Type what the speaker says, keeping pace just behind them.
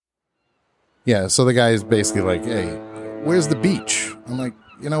Yeah, so the guy is basically like, hey, where's the beach? I'm like,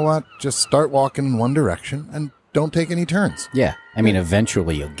 you know what? Just start walking in one direction and don't take any turns. Yeah. I mean,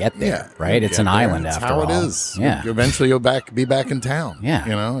 eventually you'll get there, right? It's an island That's after how all. it is. Yeah. Eventually you'll be back in town. Yeah.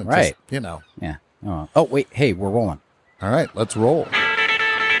 You know? Right. Just, Yeah. Oh, wait. Hey, we're rolling. All right, let's roll.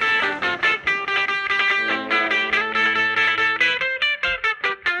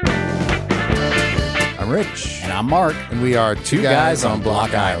 I'm Rich. And I'm Mark. And we are two guys on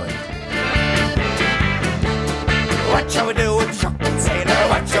Block Island. What shall we do with the shopping sailor?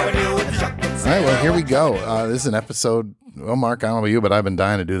 What shall we do with the shopping sailor? All right, well, here we go. This is an episode. Well, Mark, I don't know about you, but I've been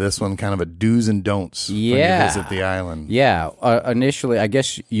dying to do this one, kind of a do's and don'ts when you visit the island. Yeah. Initially, I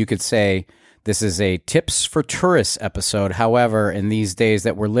guess you could say this is a tips for tourists episode. However, in these days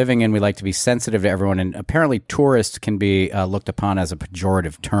that we're living in, we like to be sensitive to everyone. And apparently tourists can be looked upon as a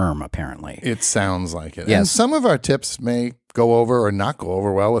pejorative term, apparently. It sounds like it. Yes. And some of our tips may go over or not go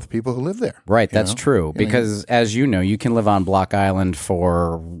over well with people who live there. Right, that's true. Because as you know, you can live on Block Island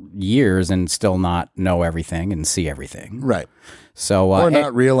for years and still not know everything and see everything. Right. So, or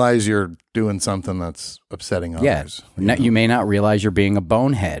not realize you're doing something that's upsetting others. Yeah, you may not realize you're being a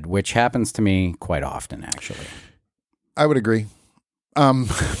bonehead, which happens to me quite often, actually. I would agree.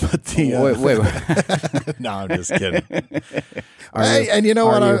 But the wait. No, I'm just kidding. And you know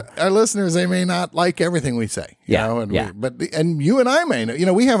what? Our listeners, they may not like everything we say. You know? And and you and I may know. You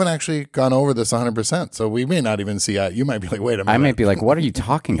know, we haven't actually gone over this 100%, so we may not even see. You might be like, wait a minute. I might be like, what are you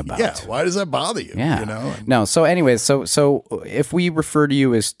talking about? Yeah, why does that bother you? Yeah. You know? No. So, anyways, so if we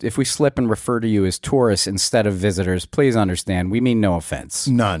slip and refer to you as tourists instead of visitors, please understand we mean no offense.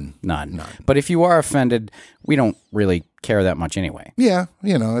 None. But if you are offended, we don't really care that much anyway. Yeah,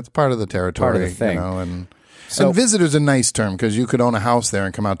 you know, it's part of the territory. Part of the thing. You know, and visitor's a nice term because you could own a house there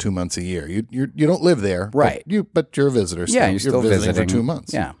and come out 2 months a year. You don't live there, right? But you're a visitor. Yeah, you're still visiting for 2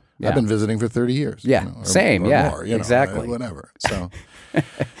 months. Yeah. I've been visiting for 30 years. Yeah, same. Or more, exactly. Whatever. So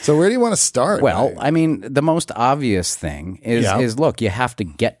where do you want to start? Well, I mean, the most obvious thing is look, you have to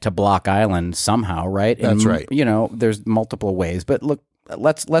get to Block Island somehow, right? That's right. You know, there's multiple ways, but look,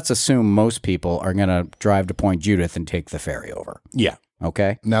 let's assume most people are going to drive to Point Judith and take the ferry over. Yeah.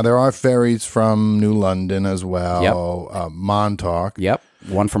 Okay. Now there are ferries from New London as well. Yep. Montauk. Yep.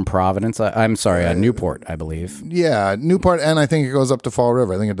 One from Providence. I'm sorry, Newport, I believe. Yeah, Newport, and I think it goes up to Fall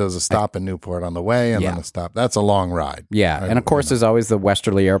River. I think it does a stop in Newport on the way, and then a stop. That's a long ride. Yeah, and of course, there's always the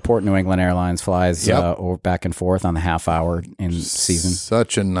Westerly Airport. New England Airlines flies back and forth on the half hour in season.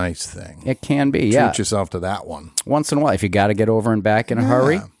 Such a nice thing. It can be. Treat yourself to that one once in a while. If you got to get over and back in a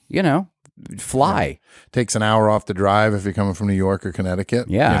hurry, you know. Fly. Yeah. Takes an hour off the drive if you're coming from New York or Connecticut.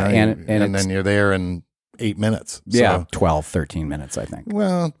 Yeah, you know, and then you're there in 8 minutes. Yeah, 12, 13 minutes, I think.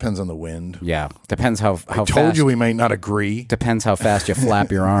 Well, it depends on the wind. Yeah, depends how I told you we might not agree. Depends how fast you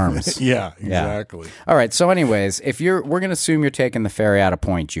flap your arms. Yeah, exactly. Yeah. All right, so anyways, we're going to assume you're taking the ferry out of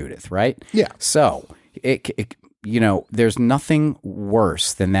Point Judith, right? Yeah. So, there's nothing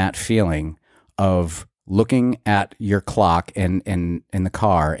worse than that feeling of looking at your clock in the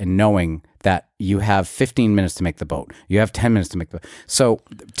car and knowing that you have 15 minutes to make the boat. You have 10 minutes to make the boat. So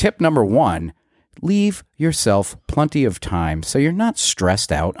tip number 1, leave yourself plenty of time so you're not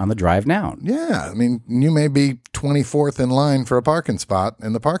stressed out on the drive down. Yeah. I mean, you may be 24th in line for a parking spot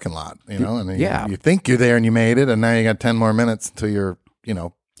in the parking lot, you know, and you think you're there and you made it, and now you got 10 more minutes until you're, put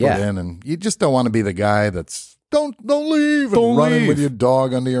in, and you just don't want to be the guy that's Don't leave. Don't running leave. with your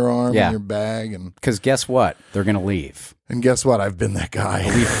dog under your arm and your bag. Because guess what? They're going to leave. And guess what? I've been that guy.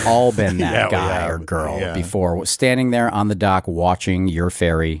 We've all been that guy or girl before. Standing there on the dock watching your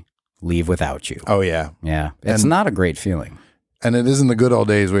ferry leave without you. Oh, yeah. Yeah. It's not a great feeling. And it isn't the good old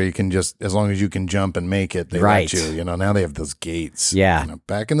days where you can just, as long as you can jump and make it, they let you. Now they have those gates. Yeah.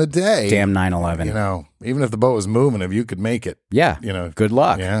 Back in the day. Damn 9/11. Even if the boat was moving, if you could make it. Yeah. Good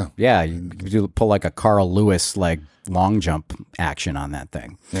luck. Yeah. Yeah. You pull like a Carl Lewis, long jump action on that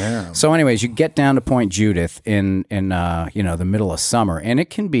thing. Yeah. So anyways, you get down to Point Judith in the middle of summer, and it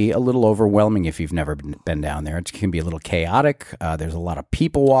can be a little overwhelming if you've never been down there. It can be a little chaotic. There's a lot of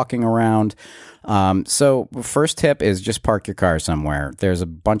people walking around. So first tip is just park your car somewhere. There's a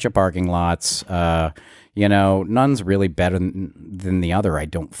bunch of parking lots. None's really better than the other, I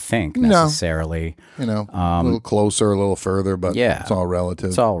don't think, necessarily. A little closer, a little further, but it's all relative.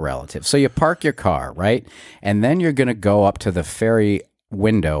 It's all relative. So you park your car, right? And then you're going to go up to the ferry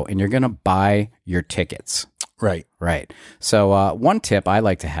window and you're going to buy your tickets. Right. Right. So one tip I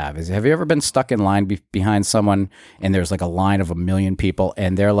like to have is, have you ever been stuck in line behind someone and there's like a line of 1 million people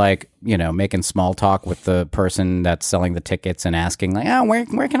and they're like, making small talk with the person that's selling the tickets and asking like,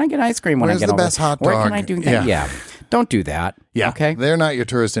 where can I get ice cream when Where's I get the over? best hot dog? Where can I do that? Yeah. don't do that. Yeah. Okay. They're not your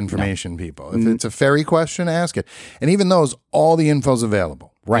tourist information people. If it's a ferry question, ask it. And even those, all the info's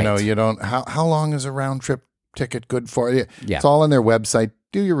available. Right. You know, you don't, how long is a round trip ticket good for? Yeah. It's all on their website.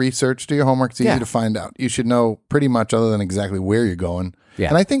 Do your research, do your homework. It's easy to find out. You should know pretty much other than exactly where you're going. Yeah.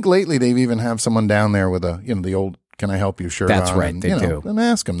 And I think lately they've even have someone down there with the old "Can I help you?" shirt That's on. right, and, they do. And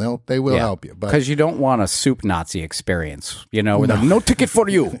ask them. They will help you. Because you don't want a soup Nazi experience, with no ticket for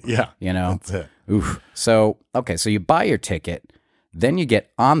you. Yeah. That's it. Oof. So, okay, so you buy your ticket, then you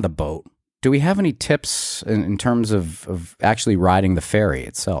get on the boat. Do we have any tips in terms of actually riding the ferry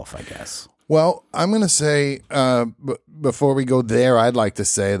itself, I guess? Well, I'm going to say, before we go there, I'd like to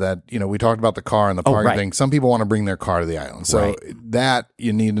say that, we talked about the car and the parking thing. Some people want to bring their car to the island. So that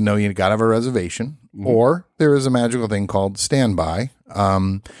you need to know you got to have a reservation, or there is a magical thing called standby,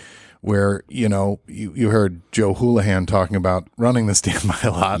 where, you heard Joe Houlihan talking about running the standby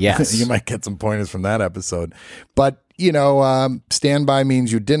a lot. Yes. You might get some pointers from that episode. But standby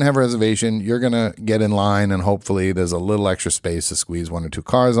means you didn't have a reservation. You're going to get in line, and hopefully there's a little extra space to squeeze 1 or 2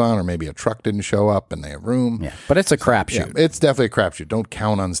 cars on, or maybe a truck didn't show up and they have room. Yeah, but it's a crapshoot. Yeah, it's definitely a crapshoot. Don't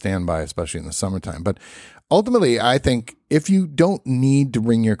count on standby, especially in the summertime. But ultimately, I think if you don't need to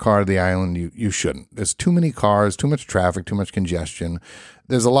bring your car to the island, you shouldn't. There's too many cars, too much traffic, too much congestion.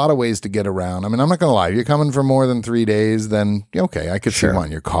 There's a lot of ways to get around. I mean, I'm not going to lie. If you're coming for more than 3 days, then, okay, I could see on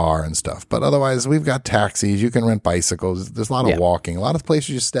your car and stuff. But otherwise, we've got taxis. You can rent bicycles. There's a lot of walking, a lot of places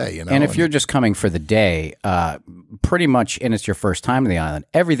you stay. And if you're just coming for the day, pretty much, and it's your first time on the island,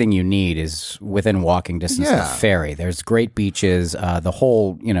 everything you need is within walking distance of the ferry. There's great beaches. The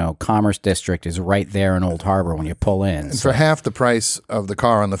whole, Commerce District is right there in Old Harbor when you pull in. And for half the price of the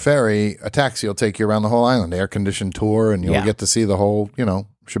car on the ferry, a taxi will take you around the whole island, air-conditioned tour, and you'll get to see the whole,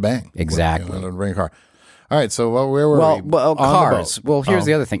 shebang. Exactly. Bring a car. All right. So where were we? Well, cars. Well, here's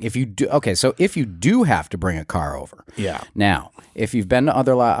the other thing. If you do have to bring a car over. Yeah. Now, if you've been to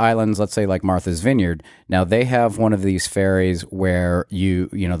other islands, let's say like Martha's Vineyard, now they have one of these ferries where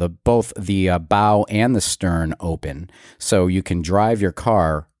both the bow and the stern open, so you can drive your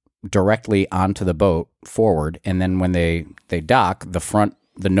car directly onto the boat forward, and then when they dock,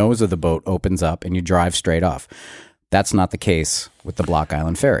 the nose of the boat opens up and you drive straight off. That's not the case with the Block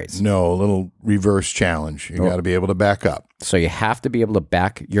Island ferries. No, a little reverse challenge. You got to be able to back up. So you have to be able to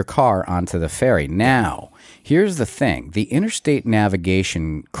back your car onto the ferry. Now, here's the thing. The interstate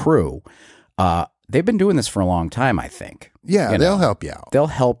navigation crew, they've been doing this for a long time, I think. Yeah, they'll help you out. They'll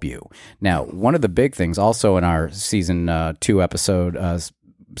help you. Now, one of the big things also in our season 2 episode,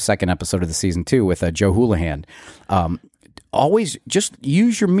 second episode of the season 2 with Joe Houlihan, always just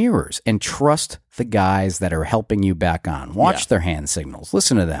use your mirrors and trust the guys that are helping you back on. Watch their hand signals.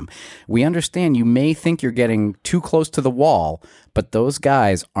 Listen to them. We understand you may think you're getting too close to the wall, but those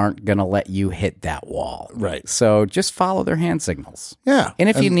guys aren't going to let you hit that wall. Right. So just follow their hand signals. Yeah. And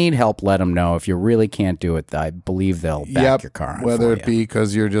if you need help, let them know. If you really can't do it, I believe they'll back your car on whether for it you. be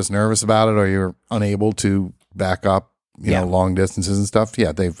because you're just nervous about it or you're unable to back up. Long distances and stuff.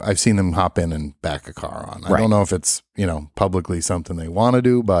 Yeah, I've seen them hop in and back a car on. I don't know if it's, publicly something they want to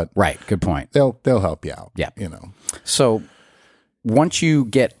do, but right, good point. They'll help you out. Yeah. So once you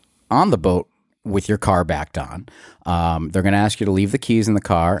get on the boat with your car backed on, they're going to ask you to leave the keys in the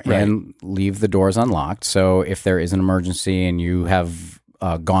car and leave the doors unlocked. So if there is an emergency and you have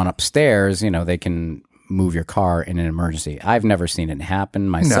gone upstairs, they can move your car in an emergency. I've never seen it happen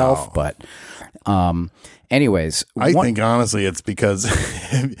myself, but anyways. I think honestly it's because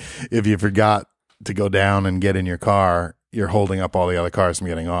if you forgot to go down and get in your car, you're holding up all the other cars from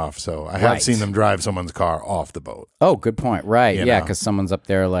getting off. So I have seen them drive someone's car off the boat. Oh, good point. Right. Because someone's up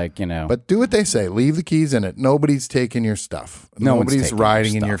there But do what they say. Leave the keys in it. Nobody's taking your stuff. Nobody's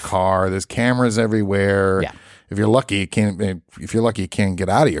riding in your car. There's cameras everywhere. Yeah. If you're lucky, you can't get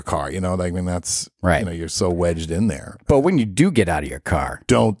out of your car. That's right. You're so wedged in there. But when you do get out of your car,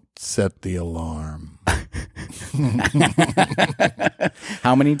 don't set the alarm.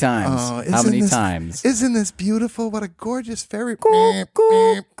 How many times? How many times? Isn't this beautiful? What a gorgeous ferry. Oh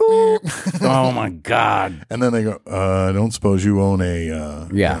my God. And then they go, I don't suppose you own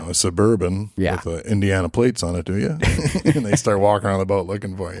a Suburban with Indiana plates on it, do you? And they start walking around the boat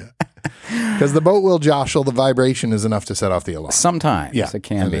looking for you. Because the boat will jostle. The vibration is enough to set off the alarm. Sometimes it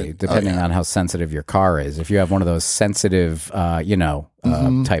can be, depending on how sensitive your car is. If you have one of those sensitive,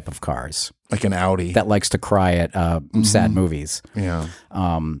 type of cars. Like an Audi. That likes to cry at sad movies. Yeah.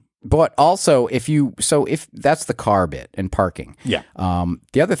 But also, if that's the car bit and parking. Yeah.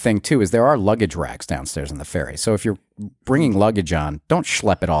 The other thing, too, is there are luggage racks downstairs in the ferry. So if you're bringing luggage on, don't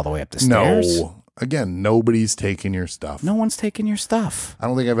schlep it all the way up the stairs. No. Again, nobody's taking your stuff. No one's taking your stuff. I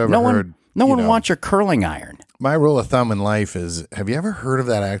don't think I've ever heard. No one wants your curling iron. my rule of thumb in life is, have you ever heard of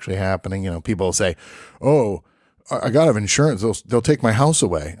that actually happening? You know, people say, oh, I got to have insurance. They'll take my house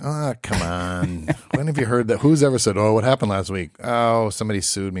away. Ah, come on. When have you heard that? Who's ever said, oh, what happened last week? Oh, somebody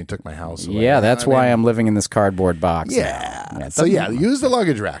sued me and took my house away. Yeah, that's why I'm living in this cardboard box. Yeah. So, use the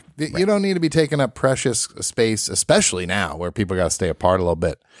luggage rack. Right. You don't need to be taking up precious space, especially now where people got to stay apart a little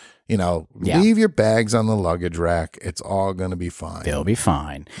bit. You know, leave your bags on the luggage rack. It's all going to be fine. They'll be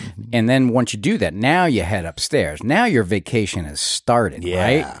fine. And then once you do that, now you head upstairs. Now your vacation has started,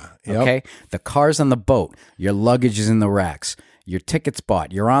 right? Yep. Okay? The car's on the boat. Your luggage is in the racks. Your ticket's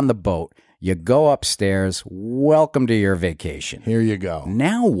bought. You're on the boat. You go upstairs. Welcome to your vacation. Here you go.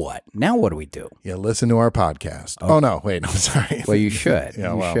 Now what? Now what do we do? You listen to our podcast. Oh no, wait, no, sorry. Well, you should.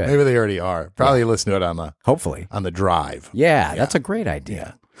 Maybe they already are. Probably listen to it on the drive. Yeah, that's a great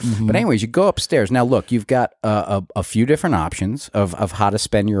idea. Mm-hmm. But anyways, you go upstairs. Now, look, you've got a few different options of how to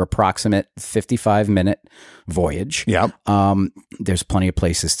spend your approximate 55-minute voyage. Yep. There's plenty of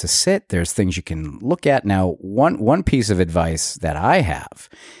places to sit. There's things you can look at. Now, one piece of advice that I have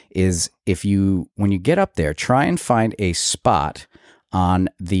is when you get up there, try and find a spot on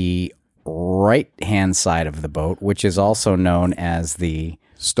the right-hand side of the boat, which is also known as the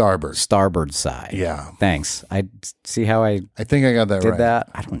starboard side. Yeah. Thanks. I see how I think I got that did right. That.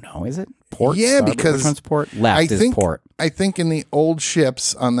 I don't know. Is it port? Yeah, starboard? because which one's port? Left is port. I think in the old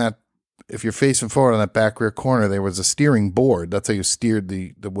ships on that, if you're facing forward on that back rear corner, there was a steering board. That's how you steered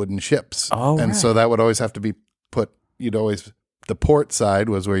the wooden ships. Oh, and so that would always have to be put. The port side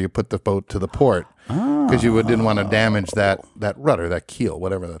was where you put the boat to the port because you didn't want to damage that rudder, that keel,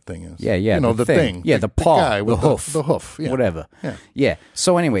 whatever that thing is. Yeah. You know, the thing. Yeah, the paw, guy with the hoof. The hoof. Yeah. Whatever. Yeah.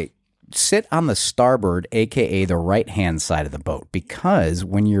 So anyway, sit on the starboard, a.k.a. the right-hand side of the boat, because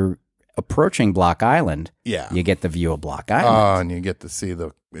when you're approaching Block Island, you get the view of Block Island. Oh, and you get to see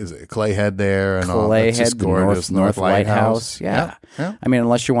is it Clayhead there? And Clayhead, the North Lighthouse. Yeah. I mean,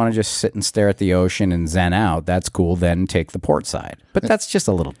 unless you want to just sit and stare at the ocean and zen out, that's cool. Then take the port side. But that's just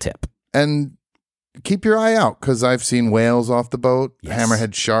a little tip. And keep your eye out, because I've seen whales off the boat,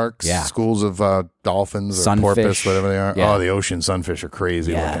 hammerhead sharks, schools of dolphins or sunfish, porpoise, whatever they are. Yeah. Oh, the ocean sunfish are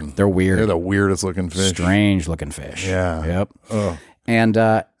crazy looking. They're weird. They're the weirdest looking fish. Strange looking fish. Yeah. Yep. Oh. And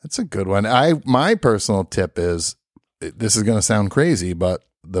that's a good one. My personal tip is, this is going to sound crazy, but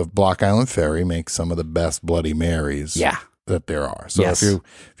the Block Island Ferry makes some of the best Bloody Marys that there are. So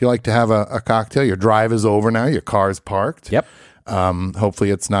if you like to have a cocktail, your drive is over now, your car's parked. Yep.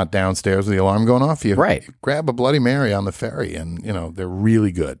 Hopefully it's not downstairs with the alarm going off. You grab a Bloody Mary on the ferry, and they're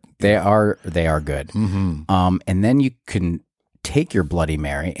really good. They are good. Mm-hmm. And then you can take your Bloody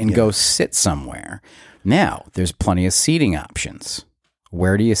Mary and go sit somewhere. Now there's plenty of seating options.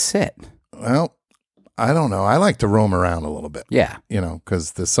 Where do you sit? Well, I don't know. I like to roam around a little bit. Yeah.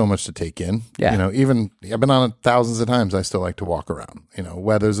 Because there's so much to take in. Yeah. Even I've been on it thousands of times. I still like to walk around.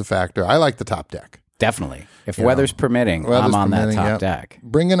 Weather's a factor. I like the top deck. Definit's if weather's permitting, I'm on that top deck.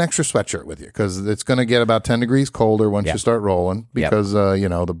 Bring an extra sweatshirt with you, because it's going to get about 10 degrees colder once you start rolling, because,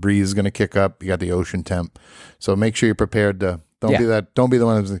 the breeze is going to kick up. You got the ocean temp. So make sure you're prepared to. Don't be the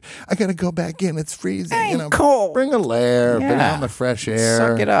one who's like, I got to go back in. It's freezing. Cold. Bring a layer. Get out in the fresh air.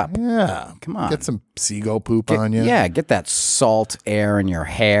 Suck it up. Yeah. Come on. Get some seagull poop on you. Yeah. Get that salt air in your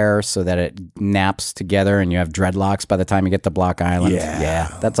hair so that it naps together and you have dreadlocks by the time you get to Block Island.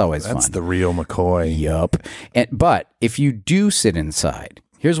 Yeah. That's always fun. That's the real McCoy. Yup. But if you do sit inside,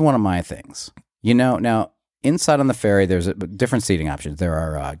 here's one of my things. Now inside on the ferry, there's different seating options. There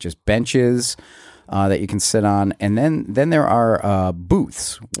are just benches that you can sit on, and then there are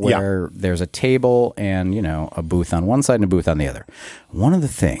booths where there's a table and a booth on one side and a booth on the other. One of the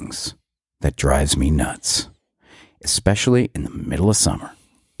things that drives me nuts, especially in the middle of summer,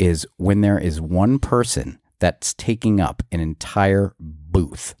 is when there is one person that's taking up an entire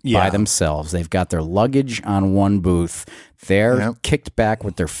booth by themselves. They've got their luggage on one booth. They're kicked back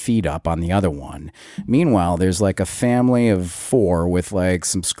with their feet up on the other one. Meanwhile, there's like a family of 4 with like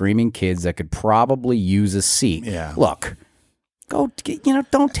some screaming kids that could probably use a seat. Yeah. Look, don't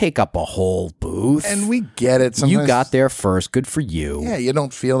take up a whole booth. And we get it. Sometimes, you got there first. Good for you. Yeah, you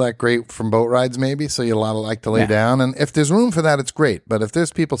don't feel that great from boat rides maybe, so you like to lay down. And if there's room for that, it's great. But if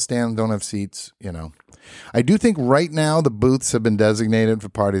there's people standing, don't have seats, I do think right now the booths have been designated for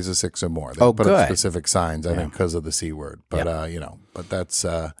parties of 6 or more. They put up specific signs, I think, because of the C word. But, but that's,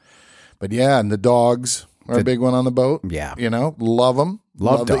 and the dogs are a big one on the boat. Yeah. Love them.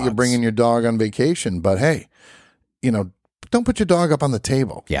 Love that you're bringing your dog on vacation. But hey, don't put your dog up on the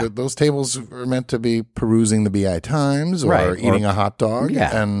table. Yeah. Those tables are meant to be perusing the BI Times or eating a hot dog.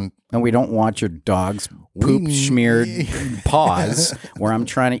 Yeah. And And we don't want your dog's poop-smeared paws where I'm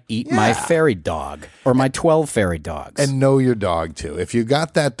trying to eat my fairy dog or my 12 fairy dogs. And know your dog, too. If you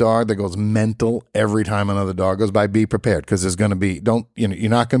got that dog that goes mental every time another dog goes by, be prepared because there's going to be, you're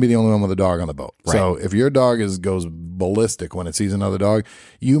not going to be the only one with a dog on the boat. Right. So if your dog goes ballistic when it sees another dog,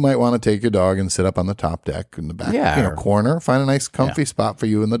 you might want to take your dog and sit up on the top deck in the back corner, find a nice comfy spot for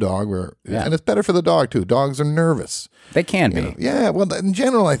you and the dog. And it's better for the dog, too. Dogs are nervous. They can be. Well, in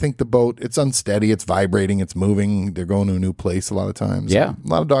general, I think the boat, it's unsteady, it's vibrating, it's moving. They're going to a new place a lot of times. Yeah. A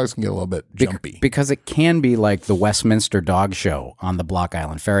lot of dogs can get a little bit jumpy. Because it can be like the Westminster Dog Show on the Block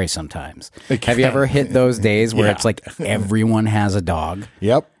Island Ferry sometimes. Have you ever hit those days where it's like everyone has a dog?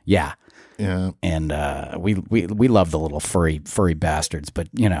 Yep. Yeah. Yeah. And we love the little furry bastards, but,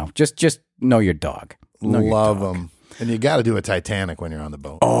 just know your dog. Love them. And you got to do a Titanic when you're on the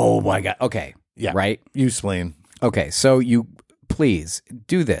boat. Oh, my God. Okay. Yeah. Right? You spleen. Okay, so you please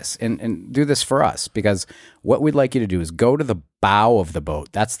do this and do this for us because what we'd like you to do is go to the bow of the boat.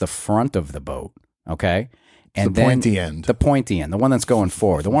 That's the front of the boat, okay? And the pointy end. The pointy end, the one that's going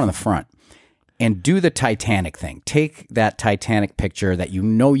forward, the one on the front. And do the Titanic thing. Take that Titanic picture that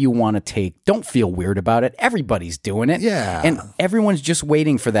you want to take. Don't feel weird about it. Everybody's doing it. Yeah. And everyone's just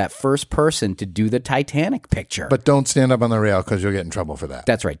waiting for that first person to do the Titanic picture. But don't stand up on the rail because you'll get in trouble for that.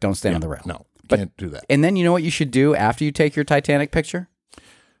 That's right. Don't stand on the rail. No. Can't do that. And then you know what you should do after you take your Titanic picture?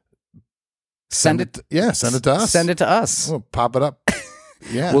 Send it to us. Send it to us. We'll pop it up.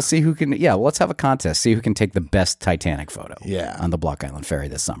 Yeah. We'll see who can. Yeah, let's have a contest. See who can take the best Titanic photo. Yeah. On the Block Island Ferry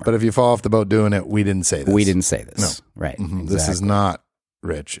this summer. But if you fall off the boat doing it, we didn't say this. We didn't say this. No. Right. Mm-hmm. Exactly. This is not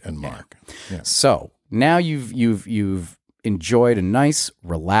Rich and Mark. Yeah. So now you've enjoyed a nice,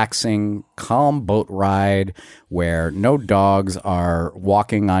 relaxing, calm boat ride where no dogs are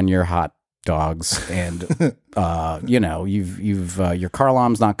walking on your hot dogs and you've your car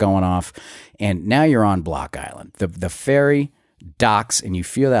alarm's not going off and now you're on Block Island. The ferry docks and you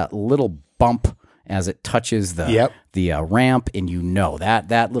feel that little bump as it touches the ramp and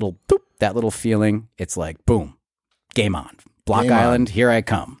that little boop, that little feeling, it's like boom, game on. Block Island, here I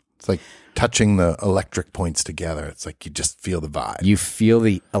come. It's like touching the electric points together. It's like you just feel the vibe. You feel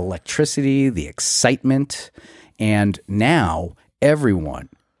the electricity, the excitement, and now everyone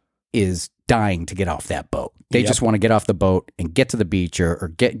is dying to get off that boat. They just want to get off the boat and get to the beach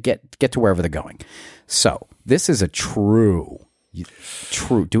or get to wherever they're going. So this is a true.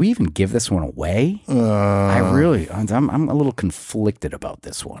 Do we even give this one away? I'm a little conflicted about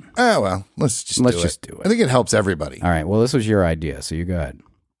this one. Oh well, let's just do it. I think it helps everybody. All right. Well, this was your idea, so you go ahead.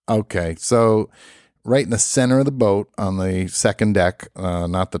 Okay, so right in the center of the boat on the second deck,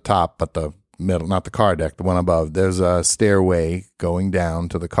 not the top, but the middle, not the car deck, the one above, there's a stairway going down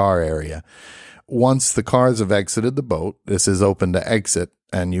to the car area. Once the cars have exited the boat, this is open to exit,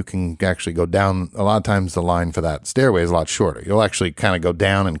 and you can actually go down. A lot of times the line for that stairway is a lot shorter. You'll actually kind of go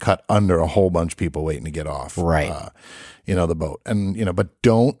down and cut under a whole bunch of people waiting to get off. Right. The boat. And, but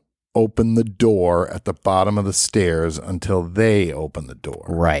don't open the door at the bottom of the stairs until they open the door.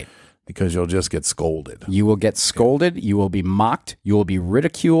 Right. Because you'll just get scolded. You will get scolded. You will be mocked. You will be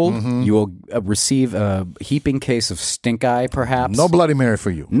ridiculed. Mm-hmm. You will receive a heaping case of stink eye, perhaps. No Bloody Mary for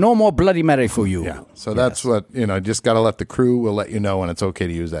you. No more Bloody Mary for you. Yeah. So that's what, just got to let the crew, will let you know when it's okay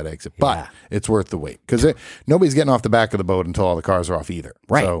to use that exit. But it's worth the wait. Because nobody's getting off the back of the boat until all the cars are off either.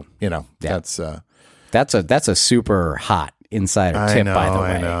 Right. So, that's a super hot insider tip, by the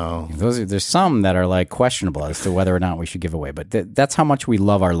way. I know. There's some that are like questionable as to whether or not we should give away, but that's how much we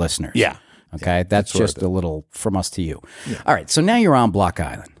love our listeners. Yeah. Okay. Yeah, that's just a little from us to you. Yeah. All right. So now you're on Block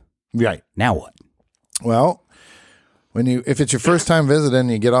Island. Right. Now what? Well, if it's your first time visiting,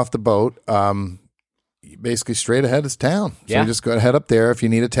 you get off the boat, basically straight ahead is town. So you just go head up there. If you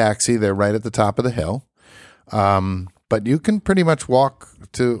need a taxi, they're right at the top of the hill. But you can pretty much walk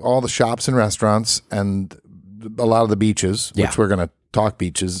to all the shops and restaurants and a lot of the beaches, which we're going to talk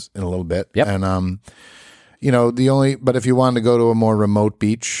beaches in a little bit. Yep. And, but if you wanted to go to a more remote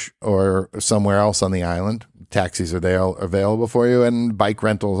beach or somewhere else on the island, taxis are there available for you, and bike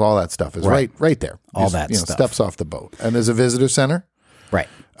rentals, all that stuff is right there. All that stuff. Steps off the boat. And there's a visitor center. Right.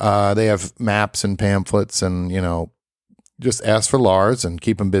 They have maps and pamphlets and, just ask for Lars and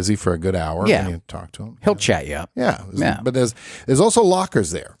keep him busy for a good hour. Yeah. When you talk to him. He'll chat you up. Yeah. But there's also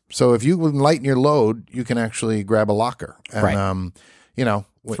lockers there. So if you lighten your load, you can actually grab a locker. And,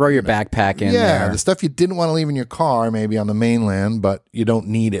 right. Throw your backpack in there. Yeah. The stuff you didn't want to leave in your car, maybe on the mainland, but you don't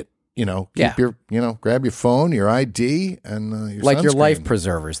need it keep your, grab your phone, your ID, and your like your sunscreen. life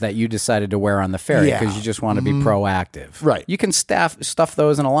preservers that you decided to wear on the ferry because you just want to be proactive. Right. You can stuff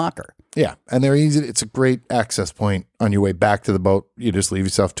those in a locker. Yeah, and they're easy. It's a great access point on your way back to the boat. You just leave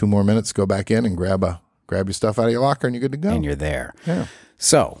yourself 2 more minutes, go back in and grab your stuff out of your locker, and you're good to go. And you're there. Yeah.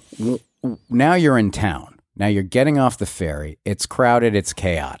 So now you're in town. Now you're getting off the ferry. It's crowded. It's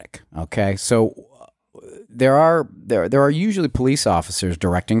chaotic. Okay. So there are usually police officers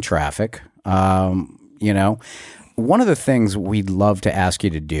directing traffic. One of the things we'd love to ask you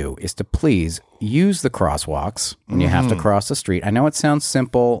to do is to please use the crosswalks when you have to cross the street. I know it sounds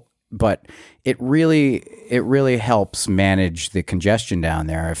simple, but it really helps manage the congestion down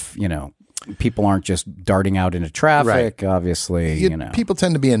there if, people aren't just darting out into traffic, obviously. People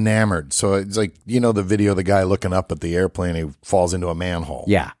tend to be enamored. So it's like, the video of the guy looking up at the airplane, he falls into a manhole.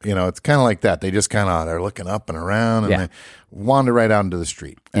 Yeah. It's kind of like that. They just they're looking up and around and they wander right out into the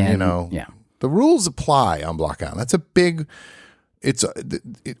street. And the rules apply on Block Island. That's a big,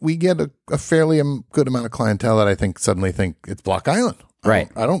 we get a fairly good amount of clientele that I think suddenly think it's Block Island. Right.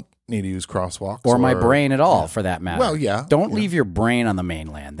 I don't need to use crosswalks or my brain at all, for that matter. Well, yeah. Don't leave your brain on the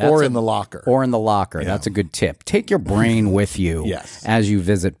mainland. Or in the locker. Yeah. That's a good tip. Take your brain with you as you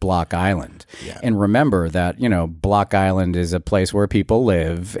visit Block Island. Yeah. And remember that, Block Island is a place where people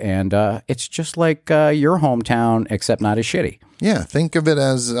live, and it's just like your hometown, except not as shitty. Yeah. Think of it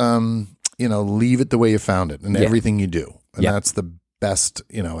as, leave it the way you found it in everything you do. And that's the best,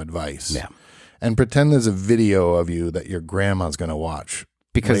 advice. Yeah. And pretend there's a video of you that your grandma's going to watch.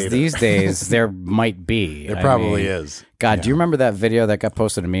 Because later. These days there might be. There probably is. God, do you remember that video that got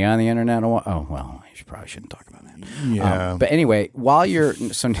posted to me on the internet? Oh, well, you probably shouldn't talk about that. Yeah. But anyway, while you're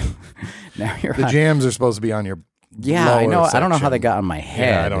now you're the jams are supposed to be on your I know. section. I don't know how they got on my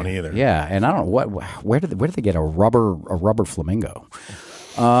head. Yeah, I don't either. Yeah, and I don't know where did they get a rubber flamingo?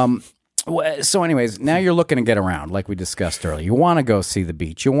 So anyways, now you're looking to get around like we discussed earlier. You want to go see the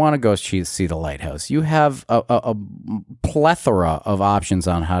beach. You want to go see the lighthouse. You have a plethora of options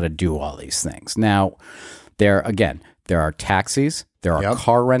on how to do all these things. Now, there are taxis, there are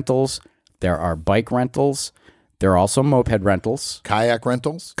car rentals, there are bike rentals, there are also moped rentals. Kayak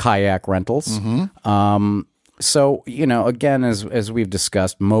rentals. Mm-hmm. So, again, as we've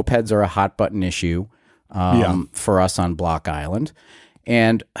discussed, mopeds are a hot button issue for us on Block Island.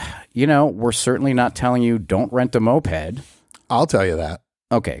 And, we're certainly not telling you don't rent a moped. I'll tell you that.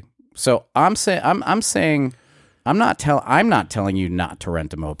 Okay. So I'm not telling you not to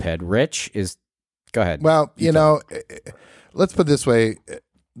rent a moped. Rich is, go ahead. Well, let's put it this way.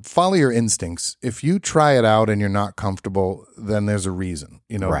 Follow your instincts. If you try it out and you're not comfortable, then there's a reason.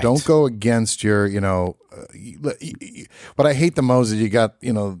 Right. Don't go against your, what I hate the most is you got,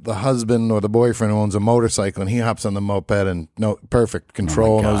 the husband or the boyfriend who owns a motorcycle and he hops on the moped and perfect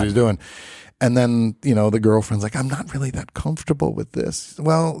control, knows what he's doing. And then, the girlfriend's like, I'm not really that comfortable with this.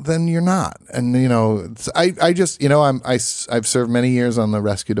 Well, then you're not. And, I just, I've served many years on the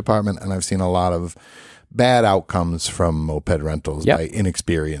rescue department and I've seen a lot of bad outcomes from moped rentals by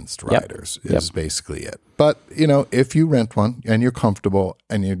inexperienced riders is basically it. But, if you rent one and you're comfortable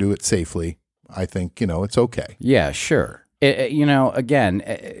and you do it safely, I think, it's okay. Yeah, sure. Again,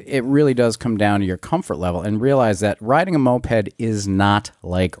 it really does come down to your comfort level and realize that riding a moped is not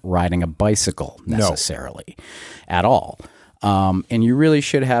like riding a bicycle necessarily at all. And you really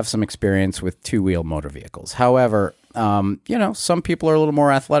should have some experience with two-wheel motor vehicles. However, some people are a little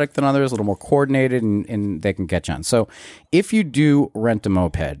more athletic than others, a little more coordinated, and they can catch on. So if you do rent a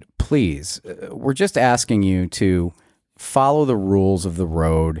moped, please, we're just asking you to follow the rules of the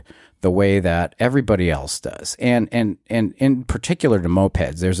road the way that everybody else does. And in particular to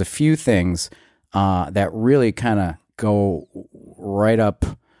mopeds, there's a few things that really kind of go right up,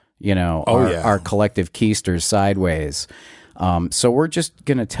 our collective keisters sideways. So we're just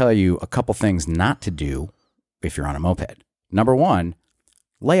going to tell you a couple things not to do if you're on a moped. Number one,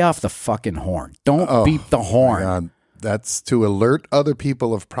 lay off the fucking horn. Don't beep the horn. God. That's to alert other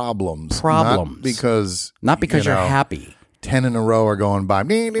people of problems. Not because you're happy. 10 in a row are going by.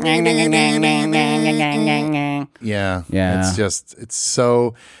 Yeah. It's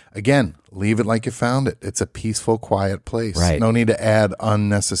so, again, leave it like you found it. It's a peaceful, quiet place. Right. No need to add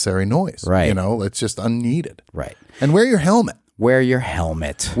unnecessary noise. Right. It's just unneeded. Right. And wear your helmet.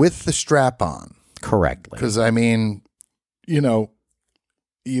 With the strap on. Correctly. Because,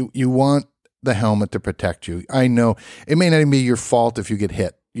 you want the helmet to protect you. I know it may not even be your fault if you get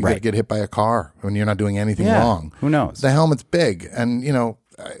hit. You could get hit by a car when you're not doing anything wrong. Who knows? The helmet's big. And,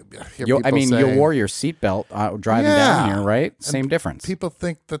 you wore your seatbelt driving down here, right? Same difference. People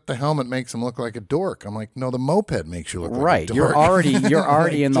think that the helmet makes them look like a dork. I'm like, no, the moped makes you look like a dork. You're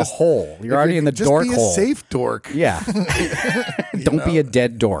already in the hole. You're already in the dork hole. Just be a safe dork. Yeah. Don't be a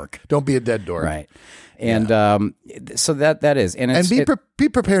dead dork. Don't be a dead dork. Right. And so that is, and be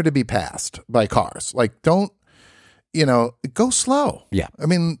prepared to be passed by cars. Like, don't, go slow. Yeah. I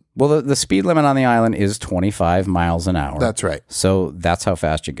mean, well, the speed limit on the island is 25 miles an hour. That's right. So that's how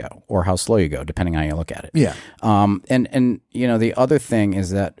fast you go, or how slow you go, depending on how you look at it. Yeah. And the other thing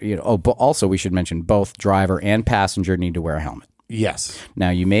is that but also we should mention both driver and passenger need to wear a helmet. Yes. Now,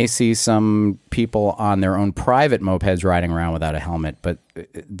 you may see some people on their own private mopeds riding around without a helmet, but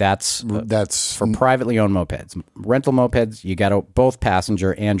that's for privately owned mopeds. Rental mopeds, you got to, both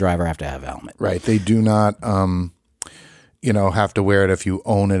passenger and driver have to have a helmet. Right. They do not, have to wear it if you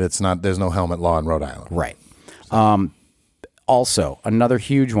own it. There's no helmet law in Rhode Island. Right. Also, another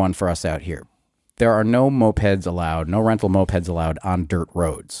huge one for us out here. There are no rental mopeds allowed on dirt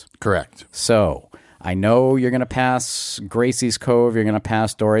roads. Correct. So I know you're going to pass Gracie's Cove, you're going to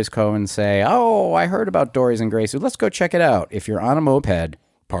pass Dory's Cove and say, oh, I heard about Dory's and Gracie. Let's go check it out. If you're on a moped,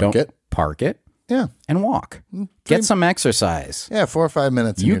 park it. Yeah. And walk. Get some exercise. Yeah, 4 or 5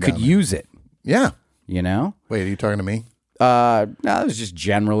 minutes. You could use it. Yeah. Wait, are you talking to me? No, it was just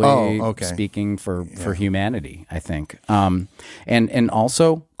generally speaking for humanity, I think. And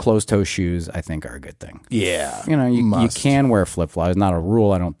also closed-toe shoes, I think, are a good thing. Yeah. You can wear flip-flops. Not a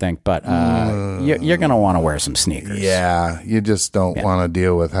rule, I don't think, but you're going to want to wear some sneakers. Yeah. You just don't want to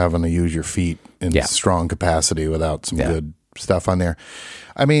deal with having to use your feet in strong capacity without some good stuff on there.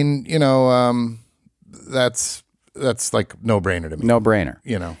 I mean, that's like no-brainer to me.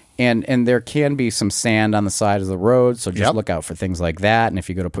 No-brainer. And there can be some sand on the side of the road, so just look out for things like that. And if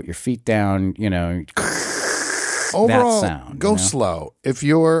you go to put your feet down, overall, that sound. Go slow. If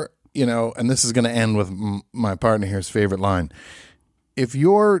you're, and this is going to end with my partner here's favorite line. If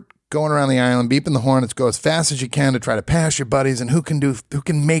you're going around the island, beeping the horn, go as fast as you can to try to pass your buddies, and who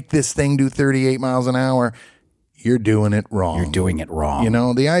can make this thing do 38 miles an hour, you're doing it wrong. You're doing it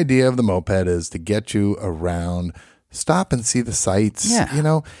wrong. The idea of the moped is to get you around, stop and see the sights.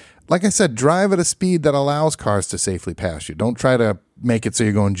 Yeah. Like I said, drive at a speed that allows cars to safely pass you. Don't try to make it so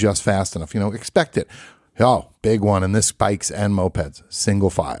you're going just fast enough. Expect it. Oh, big one in this bikes and mopeds. Single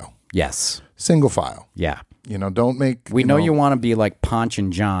file. Yes. Single file. Yeah. Don't make... We know you want to be like Ponch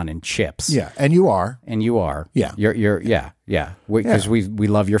and John and Chips. Yeah, and you are. Yeah. Yeah. Because we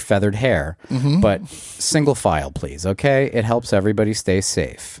love your feathered hair. Mm-hmm. But single file, please, okay? It helps everybody stay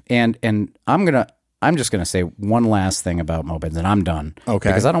safe. And I'm just going to say one last thing about mopeds, and I'm done. Okay.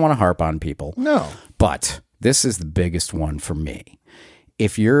 Because I don't want to harp on people. No. But this is the biggest one for me.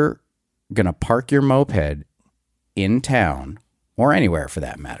 If you're going to park your moped in town, or anywhere for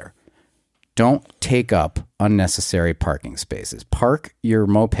that matter, don't take up unnecessary parking spaces. Park your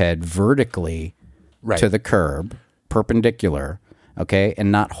moped vertically to the curb, perpendicular, okay,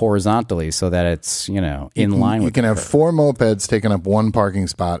 and not horizontally, so that it's in line with. You can have 4 mopeds taking up 1 parking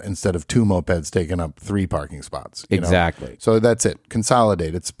spot instead of 2 mopeds taking up 3 parking spots. Exactly. So that's it.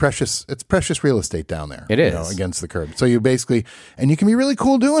 Consolidate. It's precious real estate down there. It is against the curb. So you basically, and you can be really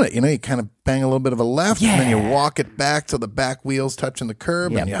cool doing it. You kind of bang a little bit of a left, and then you walk it back till the back wheels touching the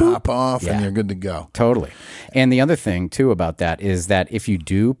curb, and you hop off, and you're good to go. Totally. And the other thing too about that is that if you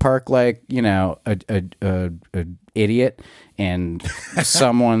do park like a idiot. And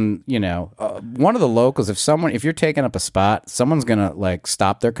someone, one of the locals, if you're taking up a spot, someone's going to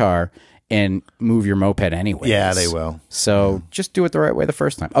stop their car and move your moped anyway. Yeah, they will. So just do it the right way the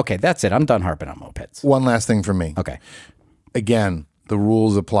first time. Okay, that's it. I'm done harping on mopeds. One last thing from me. Okay. Again, the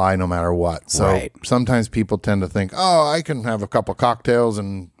rules apply no matter what. So sometimes people tend to think, I can have a couple cocktails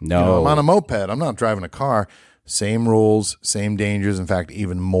and I'm on a moped. I'm not driving a car. Same rules, same dangers. In fact,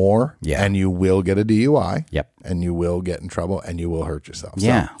 even more. Yeah. And you will get a DUI. Yep. And you will get in trouble and you will hurt yourself.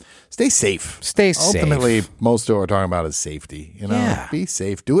 Yeah. So stay safe. Ultimately, most of what we're talking about is safety. Be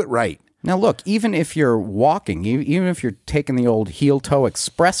safe. Do it right. Now, look, even if you're walking, even if you're taking the old heel-toe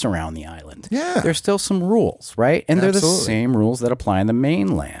express around the island, there's still some rules, right? And they're the same rules that apply in the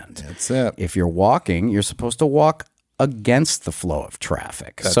mainland. That's it. If you're walking, you're supposed to walk against the flow of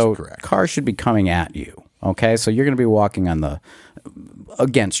traffic. That's correct. Cars should be coming at you. Okay, so you're going to be walking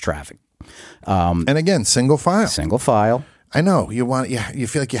against traffic. And again, single file. Single file. I know you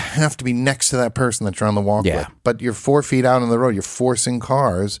feel like you have to be next to that person that you're on the walk with, but you're 4 feet out on the road. You're forcing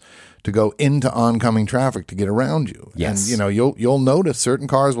cars to go into oncoming traffic to get around you. Yes. And you'll notice certain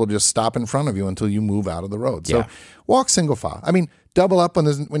cars will just stop in front of you until you move out of the road. So walk single file. I mean, double up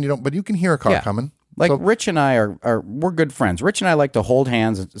when you don't, but you can hear a car coming. Like Rich and I we're good friends. Rich and I like to hold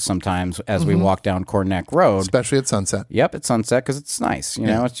hands sometimes as we walk down Corneck Road. Especially at sunset. Yep, at sunset because it's nice. You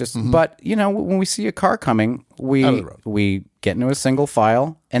know, it's just, but, you know, when we see a car coming, we get into a single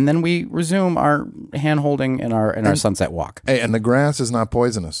file and then we resume our hand holding and our sunset walk. Hey, and the grass is not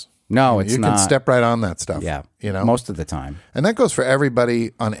poisonous. No, it's not. You can step right on that stuff. Yeah, you know, most of the time. And that goes for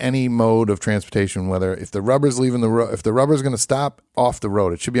everybody on any mode of transportation. Whether if the rubber's leaving the road, if the rubber's going to stop off the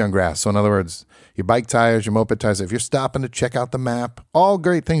road, it should be on grass. So in other words, your bike tires, your moped tires. If you're stopping to check out the map, all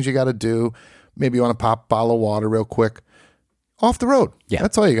great things you got to do. Maybe you want to pop a bottle of water real quick. Off the road. Yeah,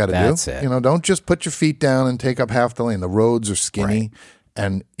 that's all you got to do. That's it. You know, don't just put your feet down and take up half the lane. The roads are skinny. Right.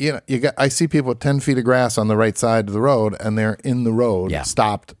 And you know, I see people with 10 feet of grass on the right side of the road, and they're in the road,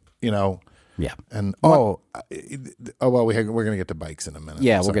 stopped. You know. Yeah. And well, we're going to get to bikes in a minute.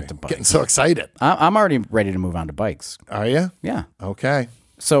 Yeah, we'll get to bikes. Getting so excited. I'm already ready to move on to bikes. Are you? Yeah. Okay.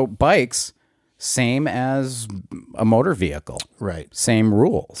 So bikes, same as a motor vehicle. Right. Same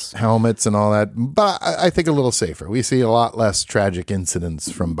rules. Helmets and all that. But I think a little safer. We see a lot less tragic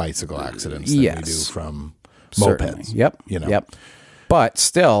incidents from bicycle accidents than we do from Certainly. mopeds. Yep. You know? Yep. But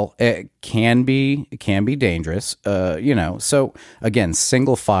still, it can be dangerous. You know, so again,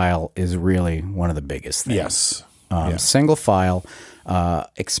 single file is really one of the biggest things. Yes. Single file.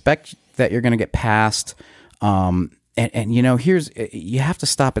 Expect that you're going to get past. And you know, you have to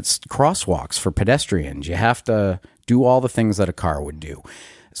stop at crosswalks for pedestrians. You have to do all the things that a car would do.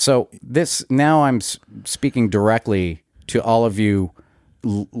 So now I'm speaking directly to all of you,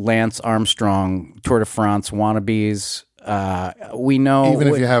 Lance Armstrong, Tour de France wannabes. We know, even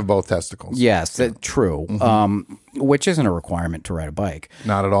if you have both testicles. Yes, true. Which isn't a requirement to ride a bike.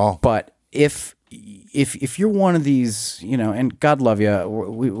 Not at all. But if you're one of these, you know, and God love you,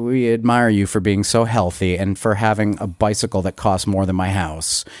 we admire you for being so healthy and for having a bicycle that costs more than my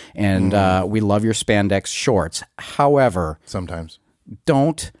house, and we love your spandex shorts. However, sometimes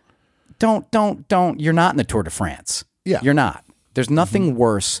don't. You're not in the Tour de France. Yeah, you're not. There's nothing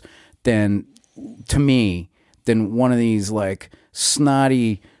worse than, to me, than one of these like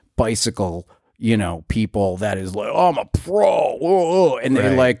snotty bicycle, you know, people that is like, oh, I'm a pro, and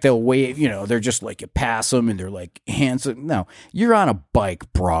they're like, they'll wave, you know, they're just like, you pass them and they're like handsome. No, you're on a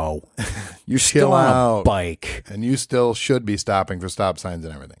bike, bro. You're still on a bike, and you still should be stopping for stop signs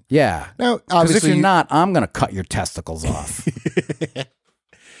and everything. Yeah. Now, because if you're not, I'm gonna cut your testicles off.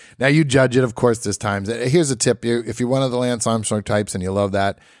 Now you judge it, of course. There's times. Here's a tip: if you're one of the Lance Armstrong types and you love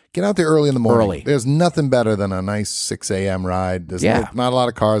that, get out there early in the morning. There's nothing better than a nice 6 a.m. ride. There's not a lot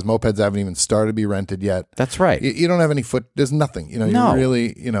of cars. Mopeds haven't even started to be rented yet. That's right. You don't have any foot. There's nothing. You know, you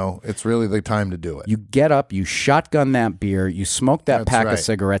really, you know, it's really the time to do it. You get up, you shotgun that beer, you smoke that pack of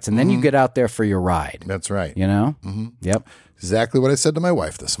cigarettes, and then you get out there for your ride. That's right. You know? Yep. Exactly what I said to my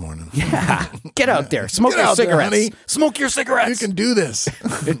wife this morning. Yeah. Get out there. Smoke your cigarettes. There, smoke your cigarettes. You can do this.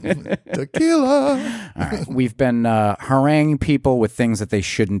 Tequila. All right. We've been haranguing people with things that they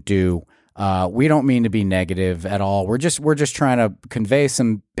shouldn't do. We don't mean to be negative at all. We're just trying to convey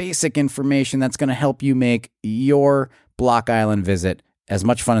some basic information that's going to help you make your Block Island visit as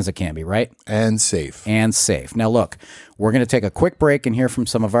much fun as it can be, right? And safe. Now, look, we're going to take a quick break and hear from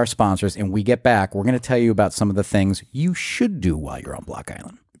some of our sponsors. And when we get back, we're going to tell you about some of the things you should do while you're on Block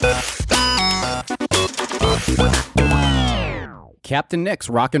Island. Captain Nick's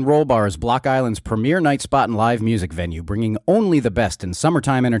Rock and Roll Bar is Block Island's premier night spot and live music venue, bringing only the best in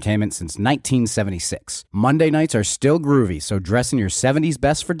summertime entertainment since 1976. Monday nights are still groovy, so dress in your 70s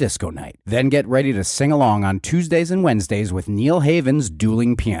best for disco night. Then get ready to sing along on Tuesdays and Wednesdays with Neil Haven's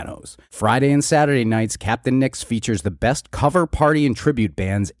Dueling Pianos. Friday and Saturday nights, Captain Nick's features the best cover party and tribute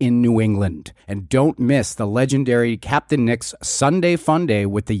bands in New England. And don't miss the legendary Captain Nick's Sunday Fun Day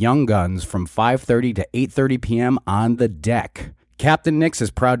with the Young Guns from 5:30 to 8:30 p.m. on the deck. Captain Nick's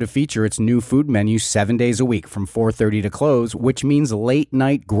is proud to feature its new food menu 7 days a week from 4:30 to close, which means late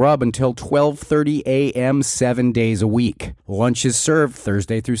night grub until 12:30 a.m. 7 days a week. Lunch is served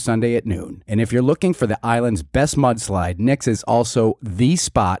Thursday through Sunday at noon. And if you're looking for the island's best mudslide, Nick's is also the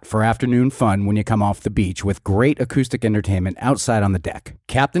spot for afternoon fun when you come off the beach with great acoustic entertainment outside on the deck.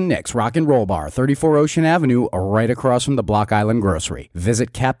 Captain Nick's Rock and Roll Bar, 34 Ocean Avenue, right across from the Block Island Grocery.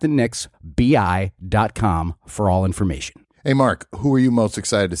 Visit CaptainNicksBI.com for all information. Hey, Mark, who are you most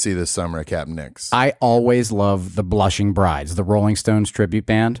excited to see this summer at Captain Nick's? I always love the Blushing Brides, the Rolling Stones tribute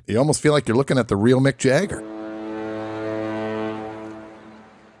band. You almost feel like you're looking at the real Mick Jagger.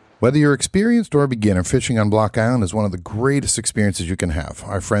 Whether you're experienced or a beginner, fishing on Block Island is one of the greatest experiences you can have.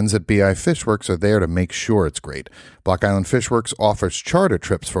 Our friends at BI Fishworks are there to make sure it's great. Block Island Fishworks offers charter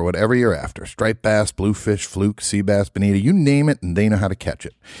trips for whatever you're after. Striped bass, bluefish, fluke, sea bass, bonita, you name it, and they know how to catch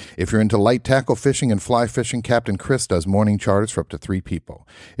it. If you're into light tackle fishing and fly fishing, Captain Chris does morning charters for up to 3 people.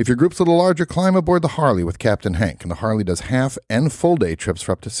 If your group's a little larger, climb aboard the Harley with Captain Hank, and the Harley does half and full day trips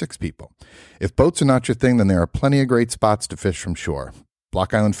for up to 6 people. If boats are not your thing, then there are plenty of great spots to fish from shore.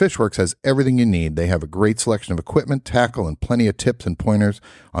 Block Island Fishworks has everything you need. They have a great selection of equipment, tackle, and plenty of tips and pointers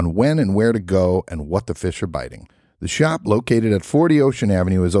on when and where to go and what the fish are biting. The shop, located at 40 Ocean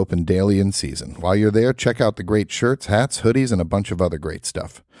Avenue, is open daily in season. While you're there, check out the great shirts, hats, hoodies, and a bunch of other great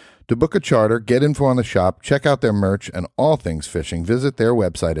stuff. To book a charter, get info on the shop, check out their merch, and all things fishing, visit their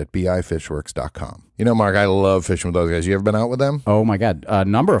website at bifishworks.com. You know, Mark, I love fishing with those guys. You ever been out with them? Oh, my God. A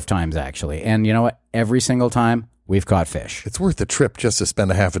number of times, actually. And you know what? Every single time, we've caught fish. It's worth the trip just to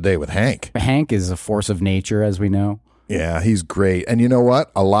spend a half a day with Hank. Hank is a force of nature, as we know. Yeah, he's great. And you know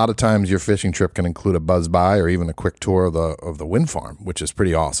what? A lot of times your fishing trip can include a buzz by or even a quick tour of the wind farm, which is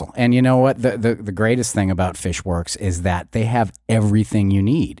pretty awesome. And you know what? The greatest thing about Fishworks is that they have everything you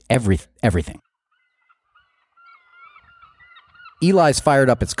need. Everything. Eli's fired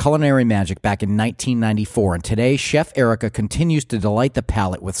up its culinary magic back in 1994, and today, Chef Erica continues to delight the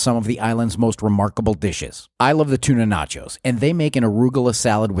palate with some of the island's most remarkable dishes. I love the tuna nachos, and they make an arugula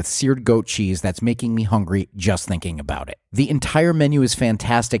salad with seared goat cheese that's making me hungry just thinking about it. The entire menu is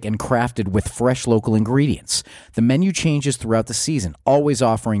fantastic and crafted with fresh local ingredients. The menu changes throughout the season, always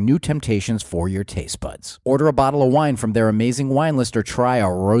offering new temptations for your taste buds. Order a bottle of wine from their amazing wine list or try a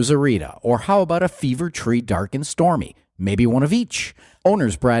Rosarita, or how about a Fever Tree Dark and Stormy? Maybe one of each.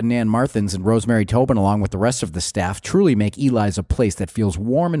 Owners Brad and Ann Marthins and Rosemary Tobin, along with the rest of the staff, truly make Eli's a place that feels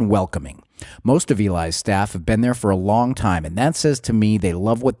warm and welcoming. Most of Eli's staff have been there for a long time, and that says to me they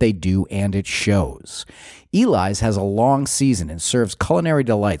love what they do, and it shows. Eli's has a long season and serves culinary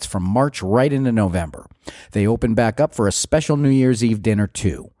delights from March right into November. They open back up for a special New Year's Eve dinner,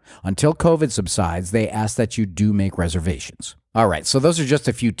 too. Until COVID subsides, they ask that you do make reservations. All right, so those are just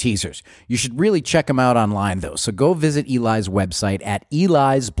a few teasers. You should really check them out online, though. So go visit Eli's website at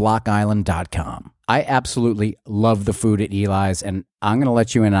elisblockisland.com. I absolutely love the food at Eli's, and I'm going to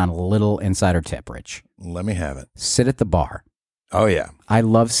let you in on a little insider tip, Rich. Let me have it. Sit at the bar. Oh, yeah. I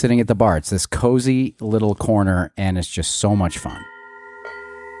love sitting at the bar. It's this cozy little corner, and it's just so much fun.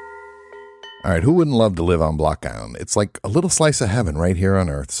 All right, who wouldn't love to live on Block Island? It's like a little slice of heaven right here on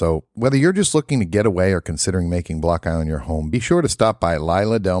Earth. So whether you're just looking to get away or considering making Block Island your home, be sure to stop by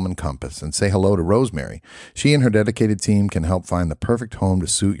Lila Delman Compass and say hello to Rosemary. She and her dedicated team can help find the perfect home to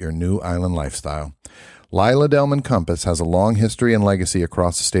suit your new island lifestyle. Lila Delman Compass has a long history and legacy